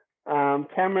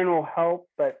 Cameron will help,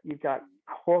 but you've got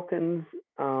Hawkins.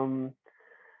 Everyone's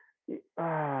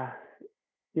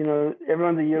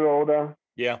a year older.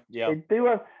 Yeah. They do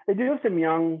have some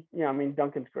young. I mean,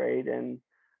 Duncan's great, and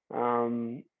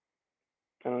I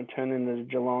don't turn in the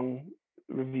Geelong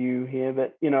review here,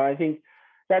 but I think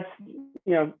that's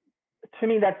to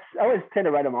me, that's, I always tend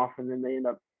to write them off, and then they end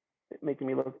up making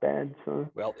me look bad. So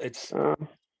well, it's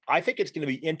I think it's going to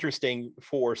be interesting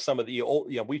for some of the old.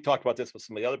 We've talked about this with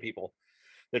some of the other people,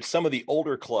 that some of the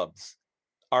older clubs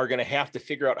are going to have to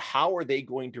figure out how are they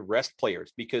going to rest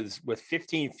players, because with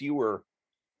 15 fewer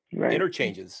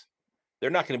interchanges, they're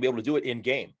not going to be able to do it in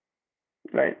game.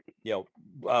 Right.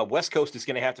 West Coast is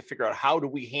going to have to figure out, how do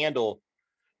we handle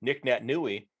Nick Nat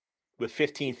Nui with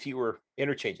 15 fewer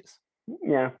interchanges?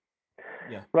 Yeah.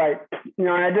 Right.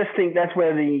 I just think that's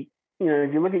where if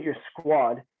you look at your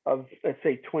squad of, let's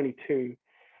say, 22,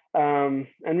 and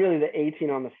really the 18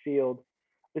 on the field,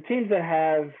 the teams that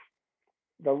have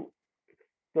the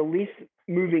least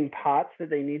moving parts that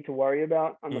they need to worry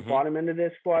about on the bottom end of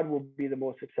their squad will be the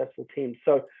more successful teams.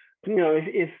 So,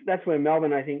 if that's where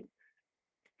Melbourne, I think,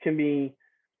 can be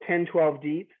 10, 12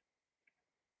 deep,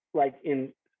 like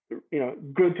in,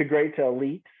 good to great to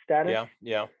elite status.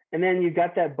 Yeah. And then you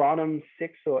got that bottom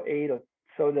 6 or 8 or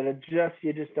so that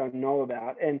you just don't know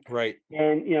about. And right.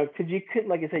 And because you could,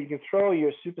 like I said, you can throw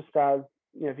your superstars.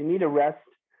 If you need to rest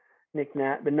Nick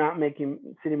Nat, but not make him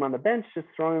sit him on the bench, just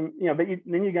throw him. But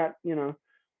then you got a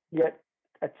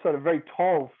sort of very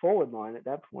tall forward line at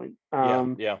that point.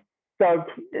 Yeah. So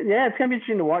yeah, it's gonna be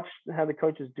interesting to watch how the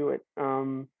coaches do it.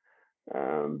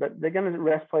 But they're gonna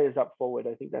rest players up forward.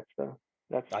 I think that's the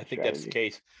think that's the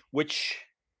case, which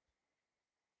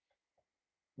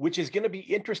is going to be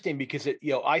interesting, because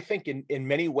I think in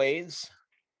many ways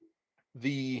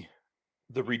the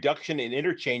reduction in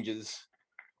interchanges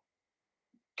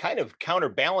kind of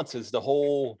counterbalances the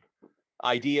whole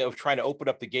idea of trying to open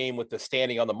up the game with the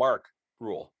standing on the mark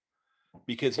rule,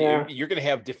 because you're going to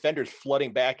have defenders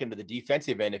flooding back into the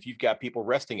defensive end if you've got people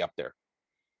resting up there.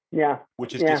 Yeah.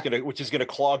 Which is just going to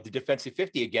clog the defensive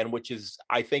 50 again, which is,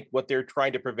 I think, what they're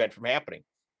trying to prevent from happening.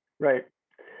 Right.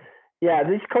 Yeah,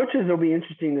 these coaches will be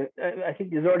interesting. I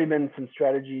think there's already been some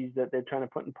strategies that they're trying to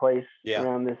put in place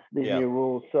around these new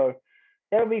rules. So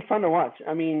it'll be fun to watch.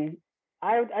 I mean,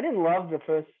 I didn't love the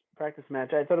first practice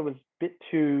match. I thought it was a bit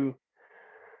too,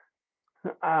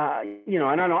 I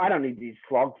don't need these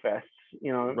slog fests,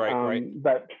 Right.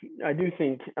 But I do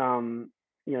think,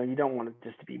 you don't want it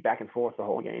just to be back and forth the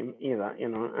whole game either,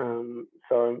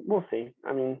 So we'll see.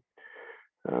 I mean,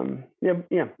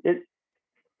 Yeah.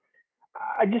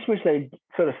 I just wish they'd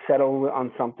sort of settle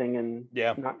on something and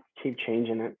not keep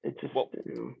changing it. It just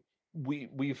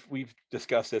we've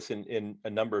discussed this in a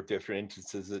number of different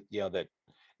instances that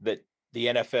that the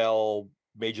NFL,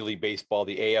 Major League Baseball,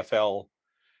 the AFL,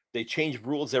 they change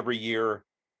rules every year,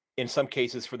 in some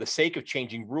cases for the sake of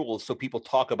changing rules, so people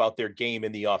talk about their game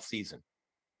in the off season.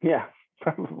 Yeah,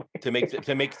 probably to make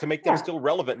them still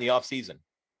relevant in the off season.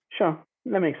 Sure,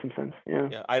 that makes some sense.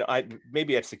 Yeah. I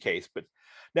maybe that's the case, but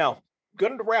now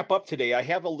going to wrap up today. I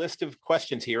have a list of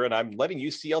questions here, and I'm letting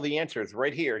you see all the answers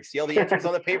right here. See all the answers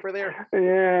on the paper there?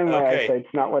 Yeah, my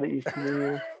eyesight's not what it used to be.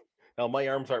 Yeah. No, my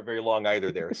arms aren't very long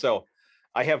either there. So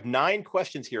I have 9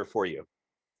 questions here for you.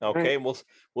 Okay, right.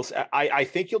 We'll I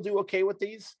think you'll do okay with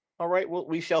these. All right, well,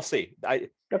 we shall see.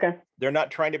 Okay. They're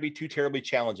not trying to be too terribly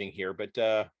challenging here, but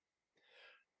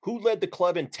who led the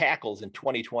club in tackles in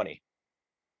 2020?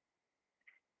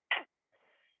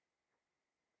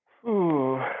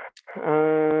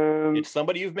 It's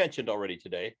somebody you've mentioned already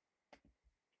today.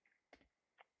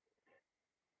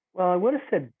 Well, I would have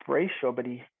said Brayshaw, but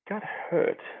he got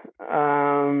hurt.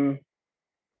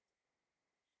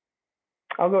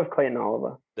 I'll go with Clayton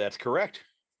Oliver. That's correct.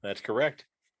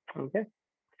 Okay.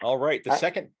 All right. The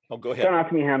second. Oh, go ahead. Don't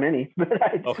ask me how many, but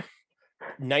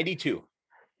 92.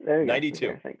 There you 92. Go.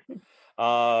 Okay, thanks.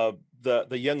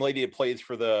 The young lady that plays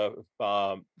for the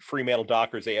Fremantle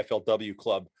Dockers AFLW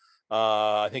club.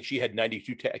 I think she had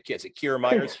 92 tackles. Kira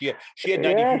Myers. She had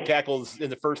 92 tackles in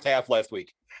the first half last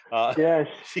week.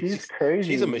 She's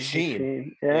crazy. She's a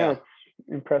machine. Yeah, it's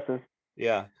impressive.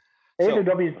 Yeah.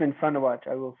 AFLW has been fun to watch,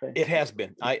 I will say. It has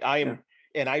been. I am,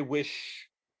 and I wish,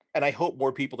 and I hope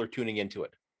more people are tuning into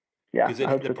it. Yeah,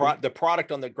 because the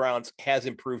product on the grounds has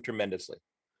improved tremendously.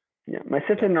 Yeah, my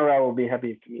sister Norelle will be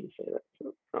happy for me to say that.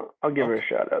 So I'll give her a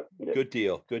shout out. Yeah. Good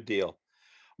deal.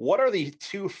 What are the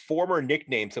 2 former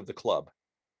nicknames of the club?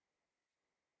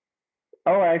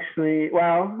 Oh, actually,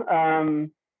 well,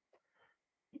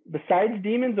 besides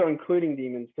Demons or including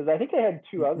Demons? Because I think they had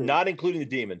 2 others. Not including the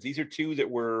Demons. These are 2 that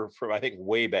were from, I think,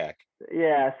 way back.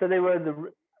 Yeah, so they were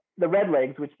the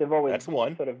Redlegs, which they've always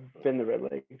sort of been the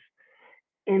Redlegs.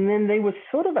 And then they were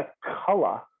sort of a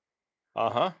color.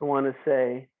 I want to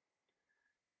say.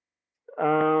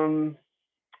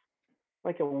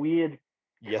 Like a weird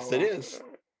Yes, color. It is.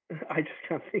 I just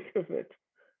can't think of it.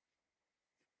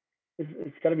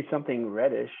 It's got to be something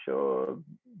reddish or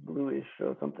bluish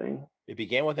or something. It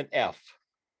began with an F.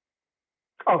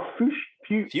 Oh,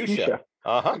 fuchsia.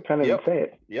 I can't even say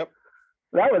it. Yep.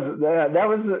 That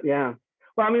was yeah.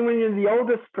 Well, I mean, when you're the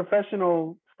oldest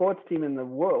professional sports team in the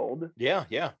world. Yeah.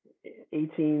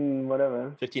 59. Was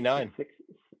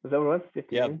that what it was?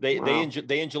 59? Yeah,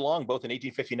 they in Geelong both in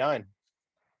 1859.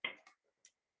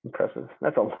 Impressive.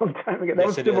 That's a long time ago. That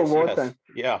was Civil War time.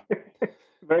 Yeah.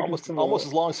 almost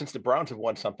as long since the Browns have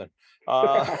won something.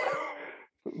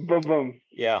 Boom, boom.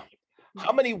 Yeah.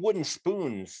 How many wooden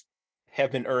spoons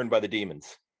have been earned by the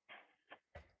Demons?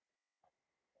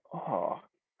 Oh,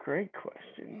 great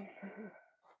question.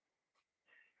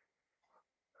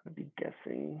 I'd be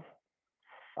guessing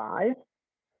 5.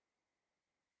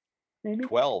 Maybe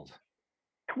 12.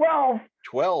 12.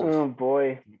 Oh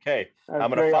boy. Okay.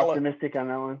 I'm very optimistic on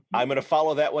that one. I'm going to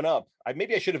follow that one up.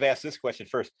 Maybe I should have asked this question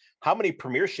first. How many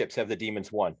premierships have the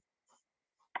Demons won?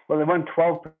 Well, they won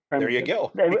 12 premierships. There you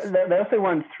go. They also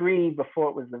won 3 before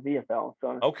it was the VFL.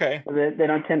 So okay. They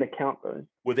don't tend to count those.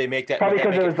 Would they make that? Probably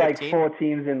because there was 15? Like 4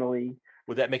 teams in the league.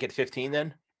 Would that make it 15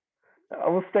 then?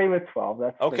 We'll stay with 12.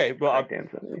 That's okay. Well,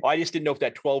 I just didn't know if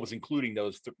that 12 was including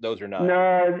those or not.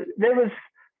 No, there's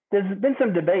been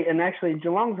some debate, and actually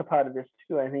Geelong's a part of this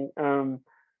too. I think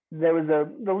there was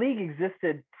the league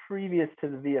existed previous to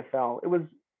the VFL. It was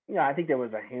I think there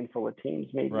was a handful of teams,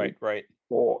 maybe right,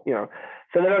 4. So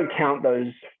they don't count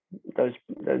those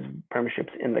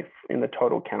premierships in the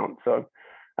total count. So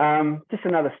just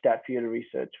another stat for you to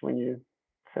research when you're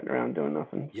sitting around doing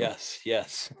nothing. Yes. Yeah.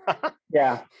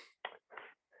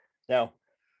 Now,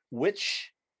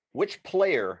 which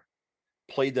player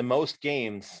played the most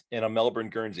games in a Melbourne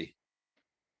Guernsey?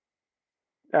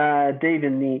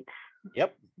 David Neitz.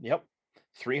 Yep.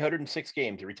 306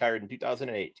 games. He retired in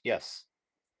 2008. Yes.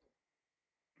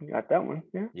 You got that one.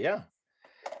 Yeah.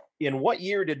 In what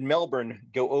year did Melbourne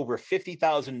go over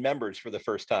 50,000 members for the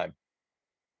first time?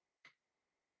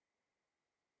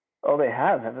 Oh, they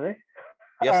have they?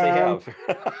 Yes, they have.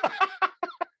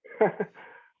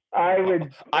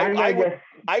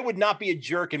 I would not be a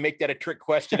jerk and make that a trick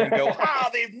question and go,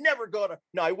 they've never gone.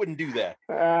 No, I wouldn't do that.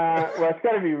 Well, it's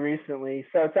got to be recently.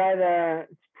 So it's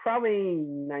probably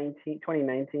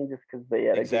 2019, just because they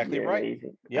had exactly right.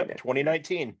 Amazing. Yep, okay.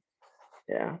 2019.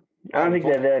 Yeah. I don't think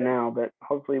they're there now, but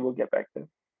hopefully we'll get back there.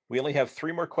 We only have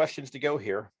 3 more questions to go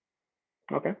here.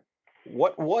 Okay.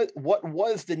 What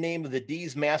was the name of the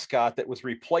Dees mascot that was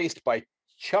replaced by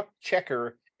Chuck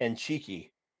Checker and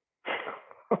Cheeky?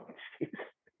 Oh, jeez.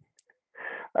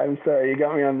 I'm sorry, you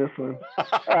got me on this one.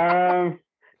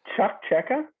 Chuck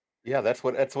Checker? Yeah, that's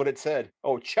what it said.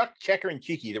 Oh, Chuck, Checker, and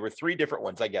Cheeky. There were 3 different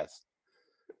ones, I guess.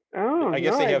 Oh, I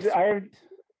guess no, they have.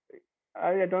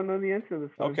 I don't know the answer to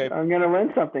this one. Okay. I'm gonna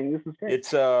learn something. This is great.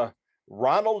 It's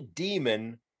Ronald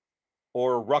Demon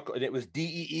or Ruckle, and it was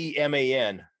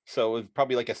Deeman. So it was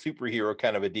probably like a superhero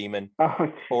kind of a demon.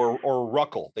 Oh, or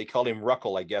Ruckle. They called him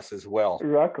Ruckle, I guess, as well.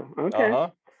 Ruckle. Okay. Uh-huh.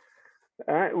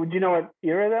 All right. Would you know what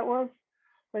era that was?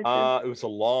 It was a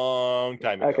long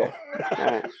time ago. Okay. All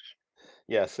right.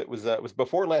 Yes, it was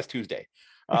before last Tuesday.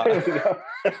 There we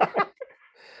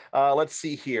go. Let's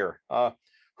see here.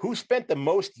 Who spent the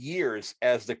most years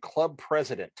as the club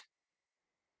president?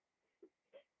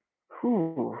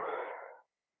 Whew.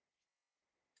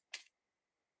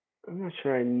 I'm not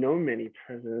sure I know many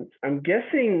presidents. I'm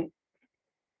guessing.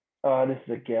 Oh, this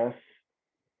is a guess.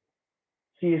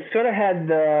 So you sort of had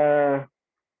the.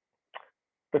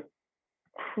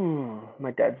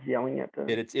 My dad's yelling at the.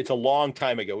 It's a long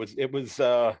time ago. It was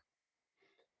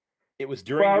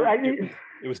during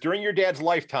it was during your dad's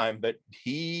lifetime, but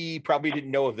he probably didn't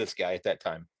know of this guy at that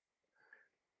time.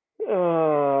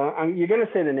 You're gonna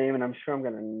say the name, and I'm sure I'm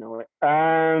gonna know it.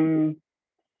 I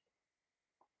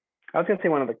was gonna say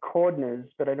one of the Cordners,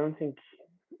 but I don't think.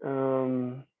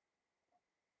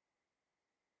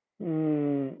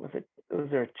 Was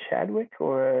there a Chadwick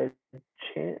or a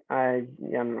I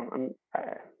don't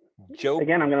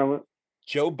know.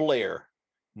 Joe Blair,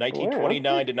 1929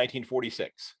 to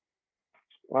 1946.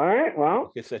 All right.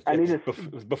 Well, it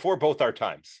was before both our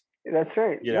times. That's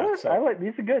right. Yeah, I like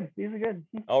these are good.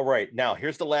 All right. Now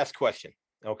here's the last question.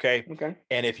 Okay. Okay.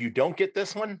 And if you don't get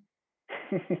this one,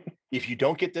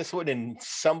 and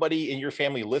somebody in your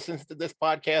family listens to this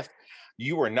podcast,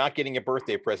 you are not getting a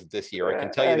birthday present this year. I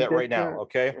can tell you that right now.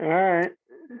 Okay. All right.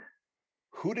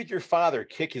 Who did your father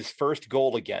kick his first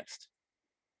goal against?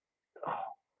 Oh,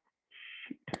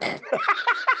 shoot.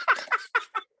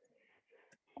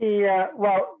 Yeah,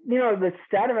 well, the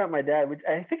stat about my dad, which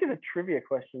I think is a trivia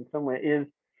question somewhere, is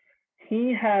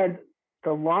he had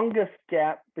the longest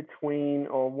gap between,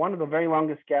 or one of the very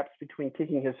longest gaps between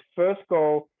kicking his first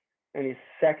goal and his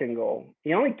second goal.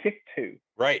 He only kicked 2.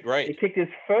 Right. He kicked his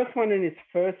first one in his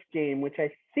first game, which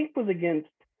I think was against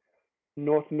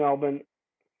North Melbourne.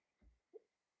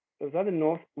 Was it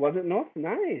North?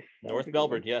 Nice. North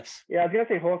Melbourne, yes. Yeah, I was gonna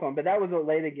say Hawthorn, but that was a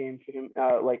later game for him,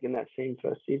 like in that same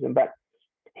first season. But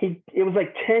it was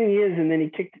like 10 years, and then he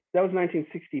kicked. That was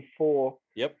 1964.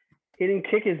 Yep. He didn't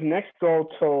kick his next goal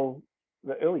till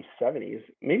the early 70s,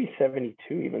 maybe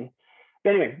 72 even.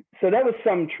 But anyway, so that was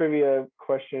some trivia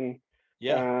question.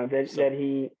 Yeah. That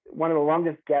he one of the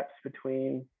longest gaps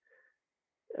between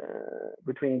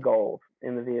goals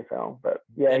in the VFL. But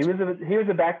yeah, he was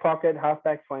a back pocket,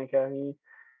 halfback flanker.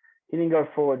 He didn't go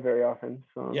forward very often.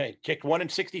 So yeah, he kicked 1 in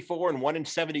 64 and 1 in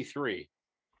 73.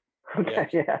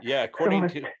 Okay, yeah. According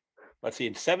to, let's see,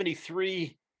 in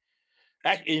 73,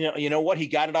 you know what? He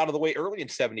got it out of the way early in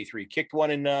 73. Kicked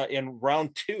 1 in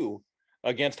round 2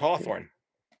 against Hawthorn.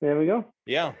 There we go.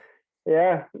 Yeah.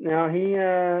 Yeah. Now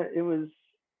it was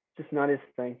just not his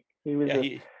thing. He was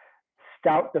a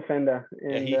stout defender.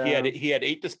 And, he had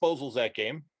 8 disposals that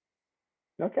game.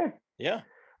 Okay. Yeah.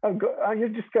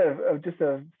 You've just got a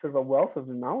sort of a wealth of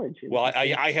knowledge. Well,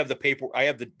 I have the paper. I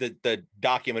have the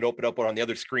document open up on the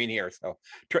other screen here. So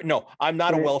no, I'm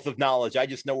not a wealth of knowledge. I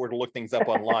just know where to look things up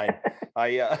online.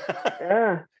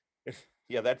 Yeah.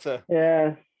 Yeah, that's a.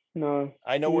 Yeah. No.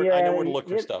 I know where to look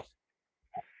for stuff.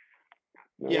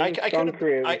 No, Yeah, I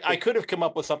could have come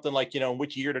up with something like,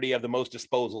 which year did he have the most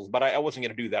disposals, but I wasn't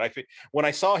going to do that. When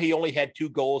I saw he only had 2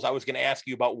 goals, I was going to ask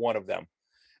you about one of them.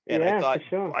 And yeah, I thought, for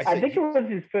sure. I think it was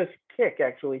his first kick,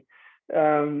 actually.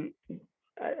 I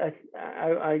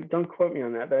don't quote me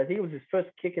on that, but I think it was his first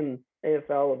kick in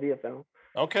AFL or VFL.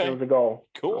 Okay, it was a goal.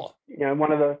 Cool.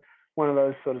 One of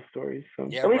those sort of stories. So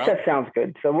yeah, at least that sounds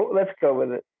good. So let's go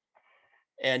with it.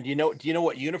 And do you know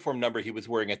what uniform number he was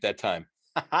wearing at that time?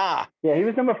 Yeah, he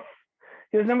was number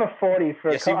 40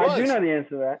 for. Yes, he was. I do know the answer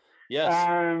to that. Yes.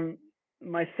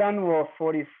 My son wore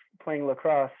 40 playing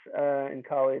lacrosse in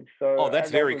college. So that's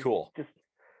very cool.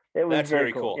 That's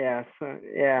very cool. Yeah.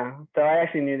 So I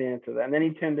actually knew the answer to that. And then he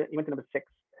went to number 6.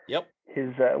 Yep.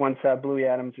 His once Bluey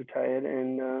Adams retired,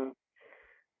 and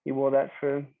he wore that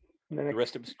for the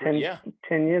rest of his 10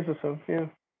 years or so. Yeah.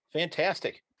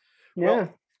 Fantastic. Yeah. Well,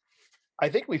 I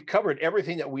think we've covered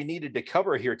everything that we needed to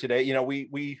cover here today.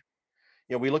 We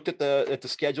looked at the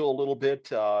schedule a little bit.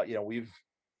 We've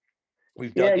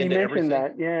Yeah, dug you into mentioned everything.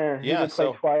 that. Yeah, who Yeah, they play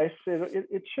so twice.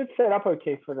 It should set up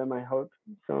okay for them, I hope.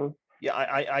 So yeah,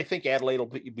 I think Adelaide will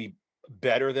be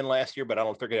better than last year, but I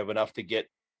don't think they're gonna have enough to get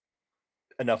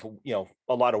enough,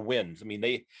 a lot of wins. I mean,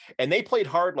 they played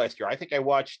hard last year. I think I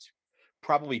watched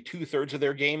probably 2/3 of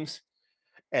their games,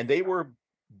 and they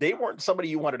weren't somebody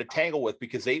you wanted to tangle with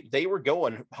because they were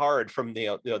going hard from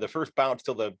the first bounce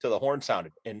till the horn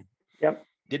sounded, and yep.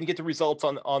 didn't get the results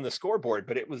on the scoreboard,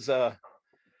 but it was kind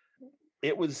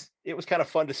of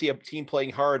fun to see a team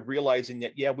playing hard, realizing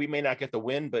that yeah, we may not get the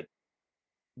win, but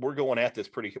we're going at this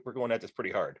pretty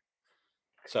hard.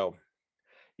 So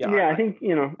yeah, Yeah, I think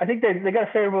they got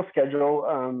a favorable schedule.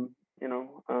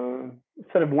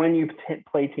 Sort of when you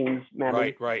play teams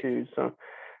matters right. too. So,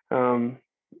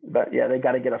 but yeah, they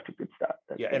got to get off to a good start.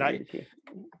 That's Yeah, going to be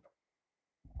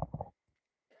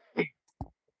the key.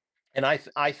 and I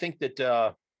think that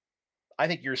I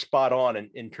think you're spot on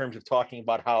in terms of talking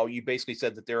about how you basically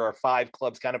said that there are 5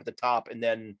 clubs kind of at the top, and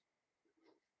then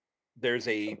there's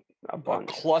a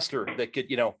cluster that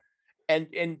could,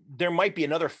 and there might be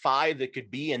another 5 that could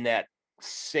be in that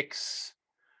 6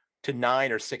 to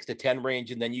 9 or 6 to 10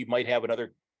 range, and then you might have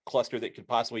another cluster that could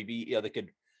possibly be, that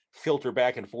could filter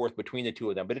back and forth between the two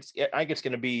of them. But I think it's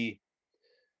going to be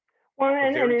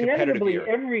and inevitably year.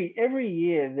 every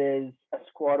year there's a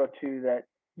squad or two that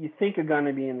you think are going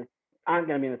to be aren't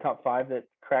going to be in the top 5 that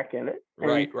crack at it.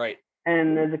 Right.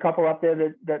 And there's a couple up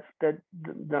there that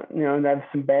have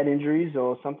some bad injuries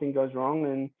or something goes wrong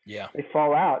and they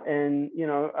fall out. And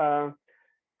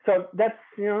so that's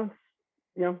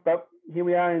but here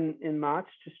we are in March,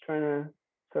 just trying to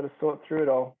sort of sort through it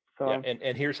all. So yeah,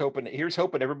 and here's hoping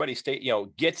everybody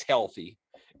gets healthy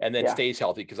and then stays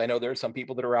healthy, because I know there are some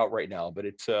people that are out right now, but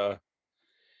it's a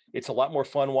lot more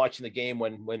fun watching the game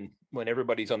when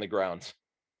everybody's on the grounds.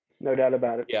 No doubt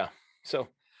about it. Yeah. So,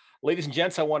 ladies and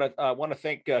gents, I want to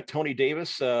thank Tony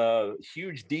Davis,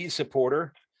 huge Dees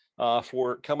supporter,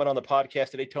 for coming on the podcast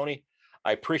today. Tony,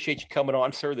 I appreciate you coming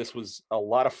on, sir. This was a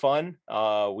lot of fun.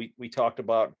 We talked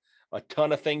about a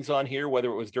ton of things on here,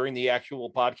 whether it was during the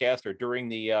actual podcast or during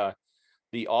the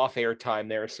off-air time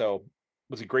there. So it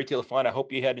was a great deal of fun. I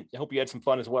hope you had some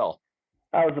fun as well.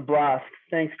 That was a blast.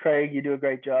 Thanks, Craig. You do a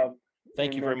great job.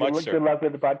 Thank you very much, sir. Good luck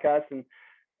with the podcast, and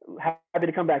happy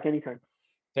to come back anytime.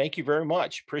 Thank you very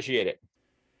much. Appreciate it.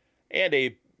 And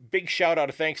a big shout out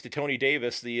of thanks to Tony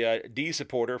Davis, the D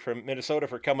supporter from Minnesota,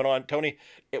 for coming on. Tony,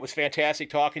 it was fantastic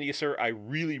talking to you, sir. I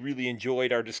really, really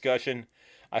enjoyed our discussion.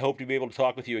 I hope to be able to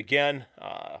talk with you again.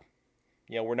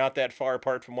 We're not that far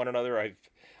apart from one another.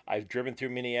 I've driven through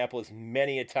Minneapolis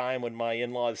many a time when my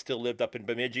in-laws still lived up in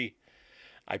Bemidji.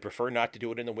 I prefer not to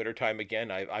do it in the wintertime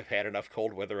again. I've had enough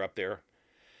cold weather up there.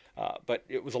 But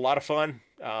it was a lot of fun.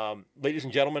 Ladies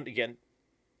and gentlemen, again,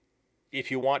 if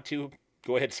you want to,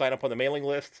 go ahead and sign up on the mailing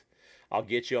list. I'll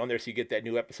get you on there so you get that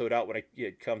new episode out when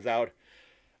it comes out.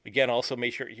 Again, also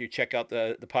make sure you check out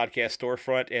the podcast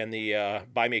storefront and the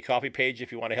Buy Me a Coffee page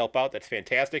if you want to help out. That's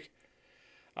fantastic.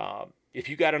 If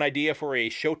you got an idea for a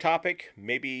show topic,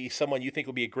 maybe someone you think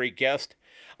will be a great guest.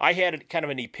 I had kind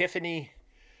of an epiphany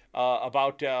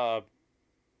about a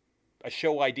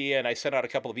show idea, and I sent out a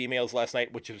couple of emails last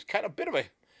night, which was kind of a bit of a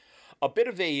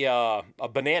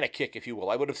banana kick, if you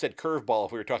will. I would have said curveball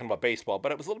if we were talking about baseball,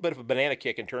 but it was a little bit of a banana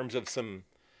kick in terms of some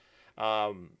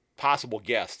possible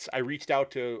guests. I reached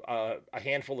out to a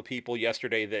handful of people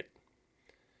yesterday that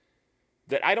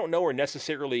I don't know are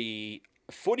necessarily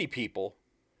footy people,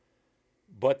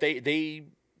 but they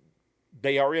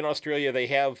are in Australia. They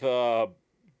have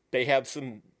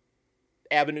some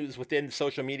avenues within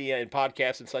social media and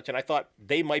podcasts and such, and I thought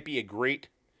they might be a great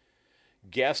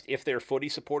guest if they're footy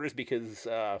supporters, because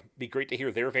it'd be great to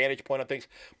hear their vantage point on things.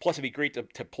 Plus, it'd be great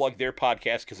to plug their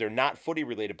podcast, because they're not footy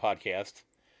related podcasts.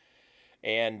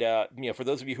 And for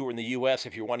those of you who are in the U.S.,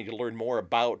 if you're wanting to learn more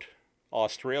about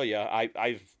Australia,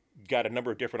 I've got a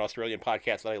number of different Australian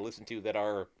podcasts that I listen to that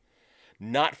are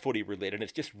not footy related, and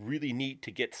it's just really neat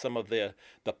to get some of the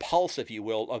pulse, if you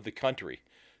will, of the country.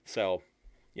 So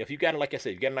if you've got, like I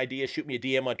said, you've got an idea, shoot me a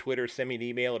DM on Twitter, send me an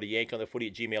email at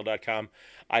yankonthefooty@gmail.com.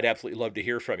 I'd absolutely love to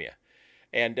hear from you.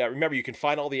 And remember, you can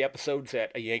find all the episodes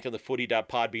at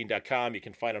yankonthefooty.podbean.com. You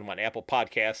can find them on Apple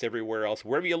Podcasts, everywhere else.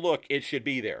 Wherever you look, it should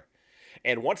be there.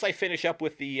 And once I finish up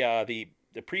with the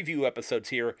preview episodes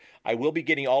here, I will be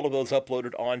getting all of those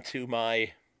uploaded onto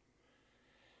my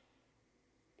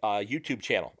YouTube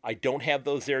channel. I don't have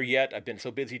those there yet. I've been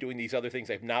so busy doing these other things,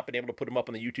 I've not been able to put them up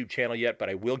on the YouTube channel yet, but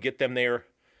I will get them there.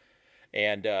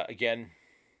 And again,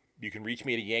 You can reach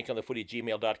me at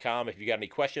yankonthefooty@gmail.com. If you got any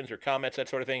questions or comments, that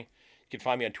sort of thing, you can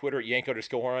find me on Twitter at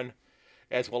yank_on,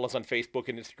 as well as on Facebook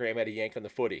and Instagram at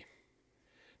 @yankonthefooty.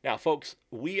 Now, folks,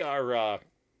 we are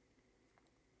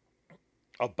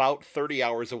about 30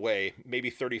 hours away,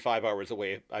 maybe 35 hours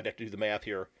away. I'd have to do the math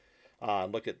here.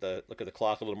 Look at the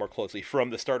clock a little more closely from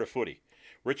the start of footy.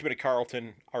 Richmond and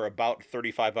Carleton are about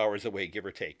 35 hours away, give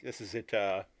or take. This is at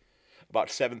about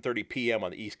 7:30 p.m.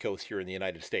 on the East Coast here in the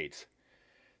United States.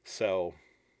 So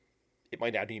it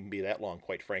might not even be that long,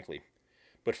 quite frankly.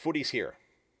 But footy's here.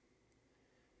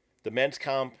 The men's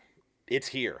comp, it's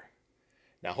here.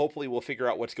 Now, hopefully, we'll figure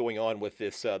out what's going on with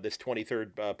this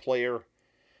 23rd player.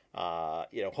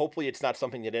 Hopefully, it's not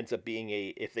something that ends up being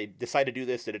if they decide to do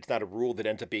this, that it's not a rule that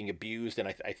ends up being abused. And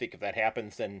I think if that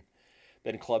happens, then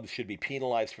clubs should be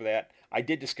penalized for that. I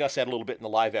did discuss that a little bit in the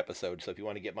live episode, so if you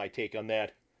want to get my take on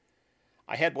that,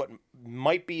 I had what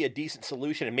might be a decent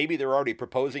solution, and maybe they're already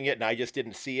proposing it, and I just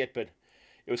didn't see it, but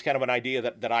it was kind of an idea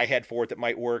that I had for it that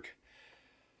might work.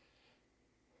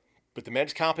 But the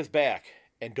men's comp is back,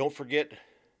 and don't forget,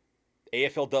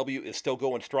 AFLW is still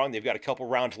going strong. They've got a couple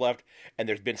rounds left, and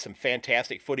there's been some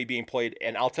fantastic footy being played.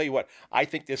 And I'll tell you what, I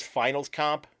think this finals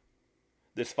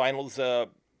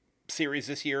series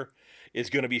this year is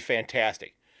going to be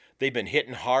fantastic. They've been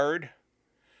hitting hard.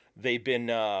 They've been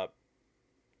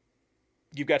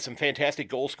you've got some fantastic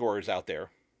goal scorers out there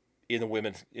in the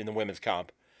women's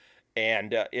comp,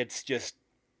 and it's just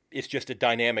a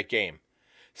dynamic game.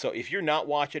 So if you're not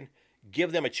watching,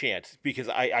 give them a chance, because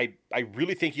I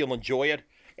really think you'll enjoy it,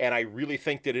 and I really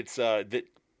think that it's that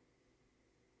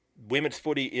women's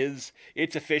footy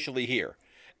it's officially here,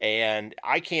 and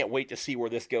I can't wait to see where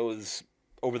this goes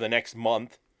over the next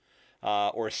month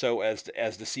or so as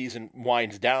the season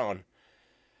winds down.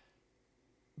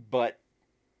 But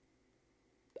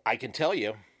I can tell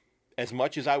you, as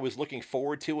much as I was looking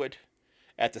forward to it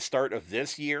at the start of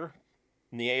this year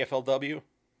in the AFLW,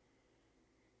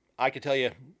 I can tell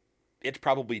you it's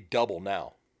probably double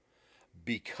now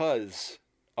because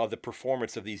of the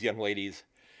performance of these young ladies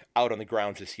out on the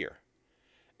grounds this year.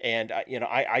 And,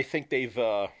 I think they've,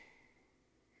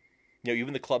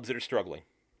 even the clubs that are struggling,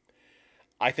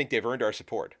 I think they've earned our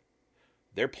support.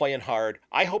 They're playing hard.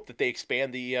 I hope that they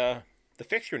expand the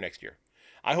fixture next year.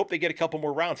 I hope they get a couple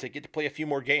more rounds. They get to play a few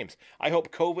more games. I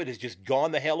hope COVID has just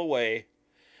gone the hell away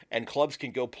and clubs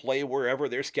can go play wherever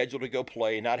they're scheduled to go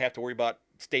play, not have to worry about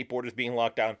state borders being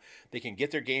locked down. They can get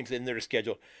their games in their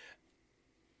schedule.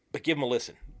 But give them a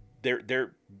listen.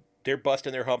 They're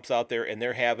busting their humps out there, and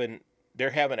they're having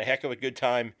a heck of a good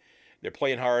time. They're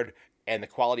playing hard, and the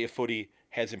quality of footy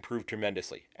has improved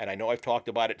tremendously. And I know I've talked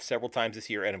about it several times this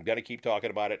year, and I'm going to keep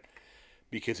talking about it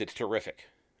because it's terrific.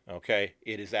 Okay?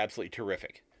 It is absolutely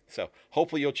terrific. So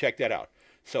hopefully you'll check that out.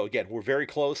 So again, we're very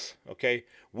close. Okay?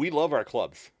 We love our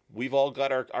clubs. We've all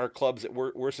got our clubs that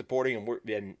we're supporting,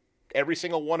 and every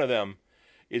single one of them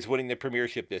is winning the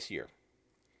premiership this year.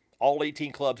 All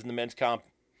 18 clubs in the men's comp,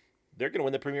 they're going to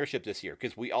win the premiership this year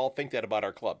because we all think that about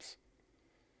our clubs.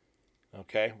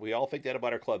 Okay? We all think that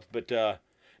about our clubs. But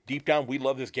deep down, we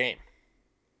love this game.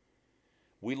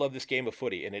 We love this game of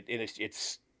footy. And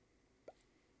it's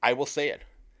I will say it.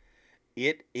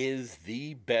 It is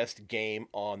the best game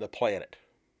on the planet.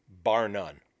 Bar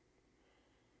none.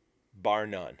 Bar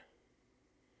none.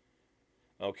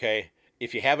 Okay?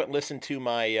 If you haven't listened to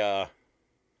my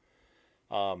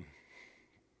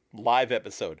live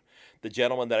episode, the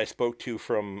gentleman that I spoke to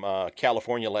from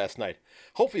California last night,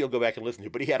 hopefully you'll go back and listen to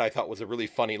it, but he had, I thought, was a really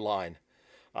funny line.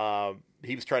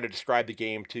 He was trying to describe the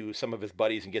game to some of his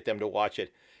buddies and get them to watch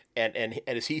it. And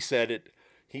as he said it,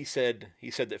 he said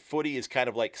that footy is kind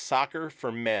of like soccer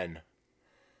for men,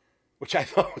 which I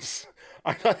thought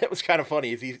that was kind of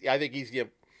funny. I think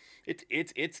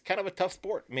it's kind of a tough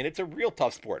sport. I mean, it's a real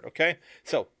tough sport. Okay,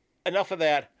 so enough of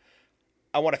that.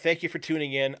 I want to thank you for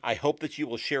tuning in. I hope that you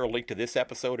will share a link to this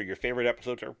episode or your favorite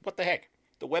episodes or what the heck,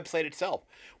 the website itself,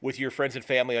 with your friends and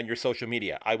family on your social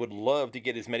media. I would love to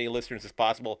get as many listeners as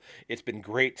possible. It's been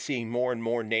great seeing more and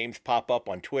more names pop up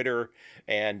on Twitter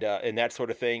and that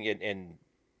sort of thing and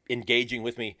engaging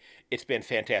with me. It's been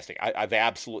fantastic. I've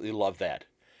absolutely loved that.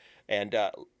 And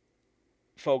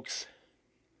folks,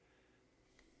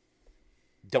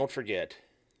 don't forget,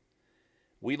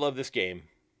 we love this game.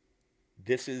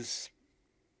 This is,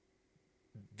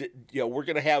 we're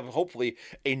going to have hopefully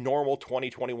a normal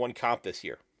 2021 comp this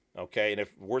year. Okay, and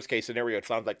if worst case scenario, it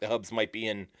sounds like the Hubs might be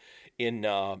in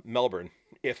Melbourne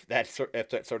if that sort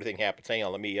of thing happens. Hang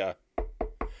on, let me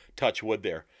touch wood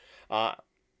there.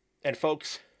 And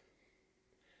folks,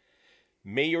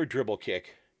 may your dribble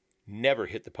kick never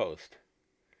hit the post.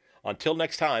 Until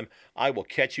next time, I will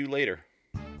catch you later.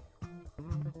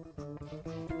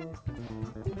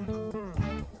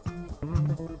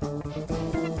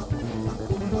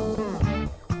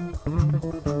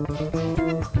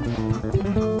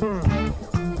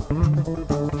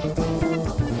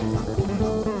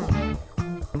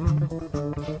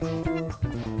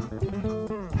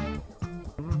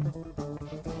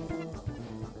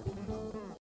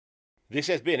 This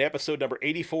has been episode number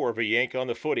 84 of A Yank on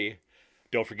the Footy.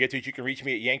 Don't forget that you can reach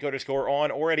me at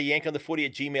yank_on or at a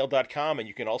yankonthefooty@gmail.com, and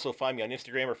you can also find me on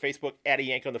Instagram or Facebook at a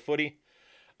yank on the footy.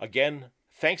 Again,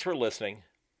 thanks for listening,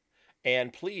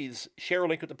 and please share a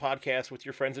link with the podcast with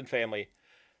your friends and family.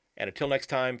 And until next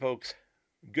time, folks,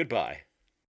 goodbye.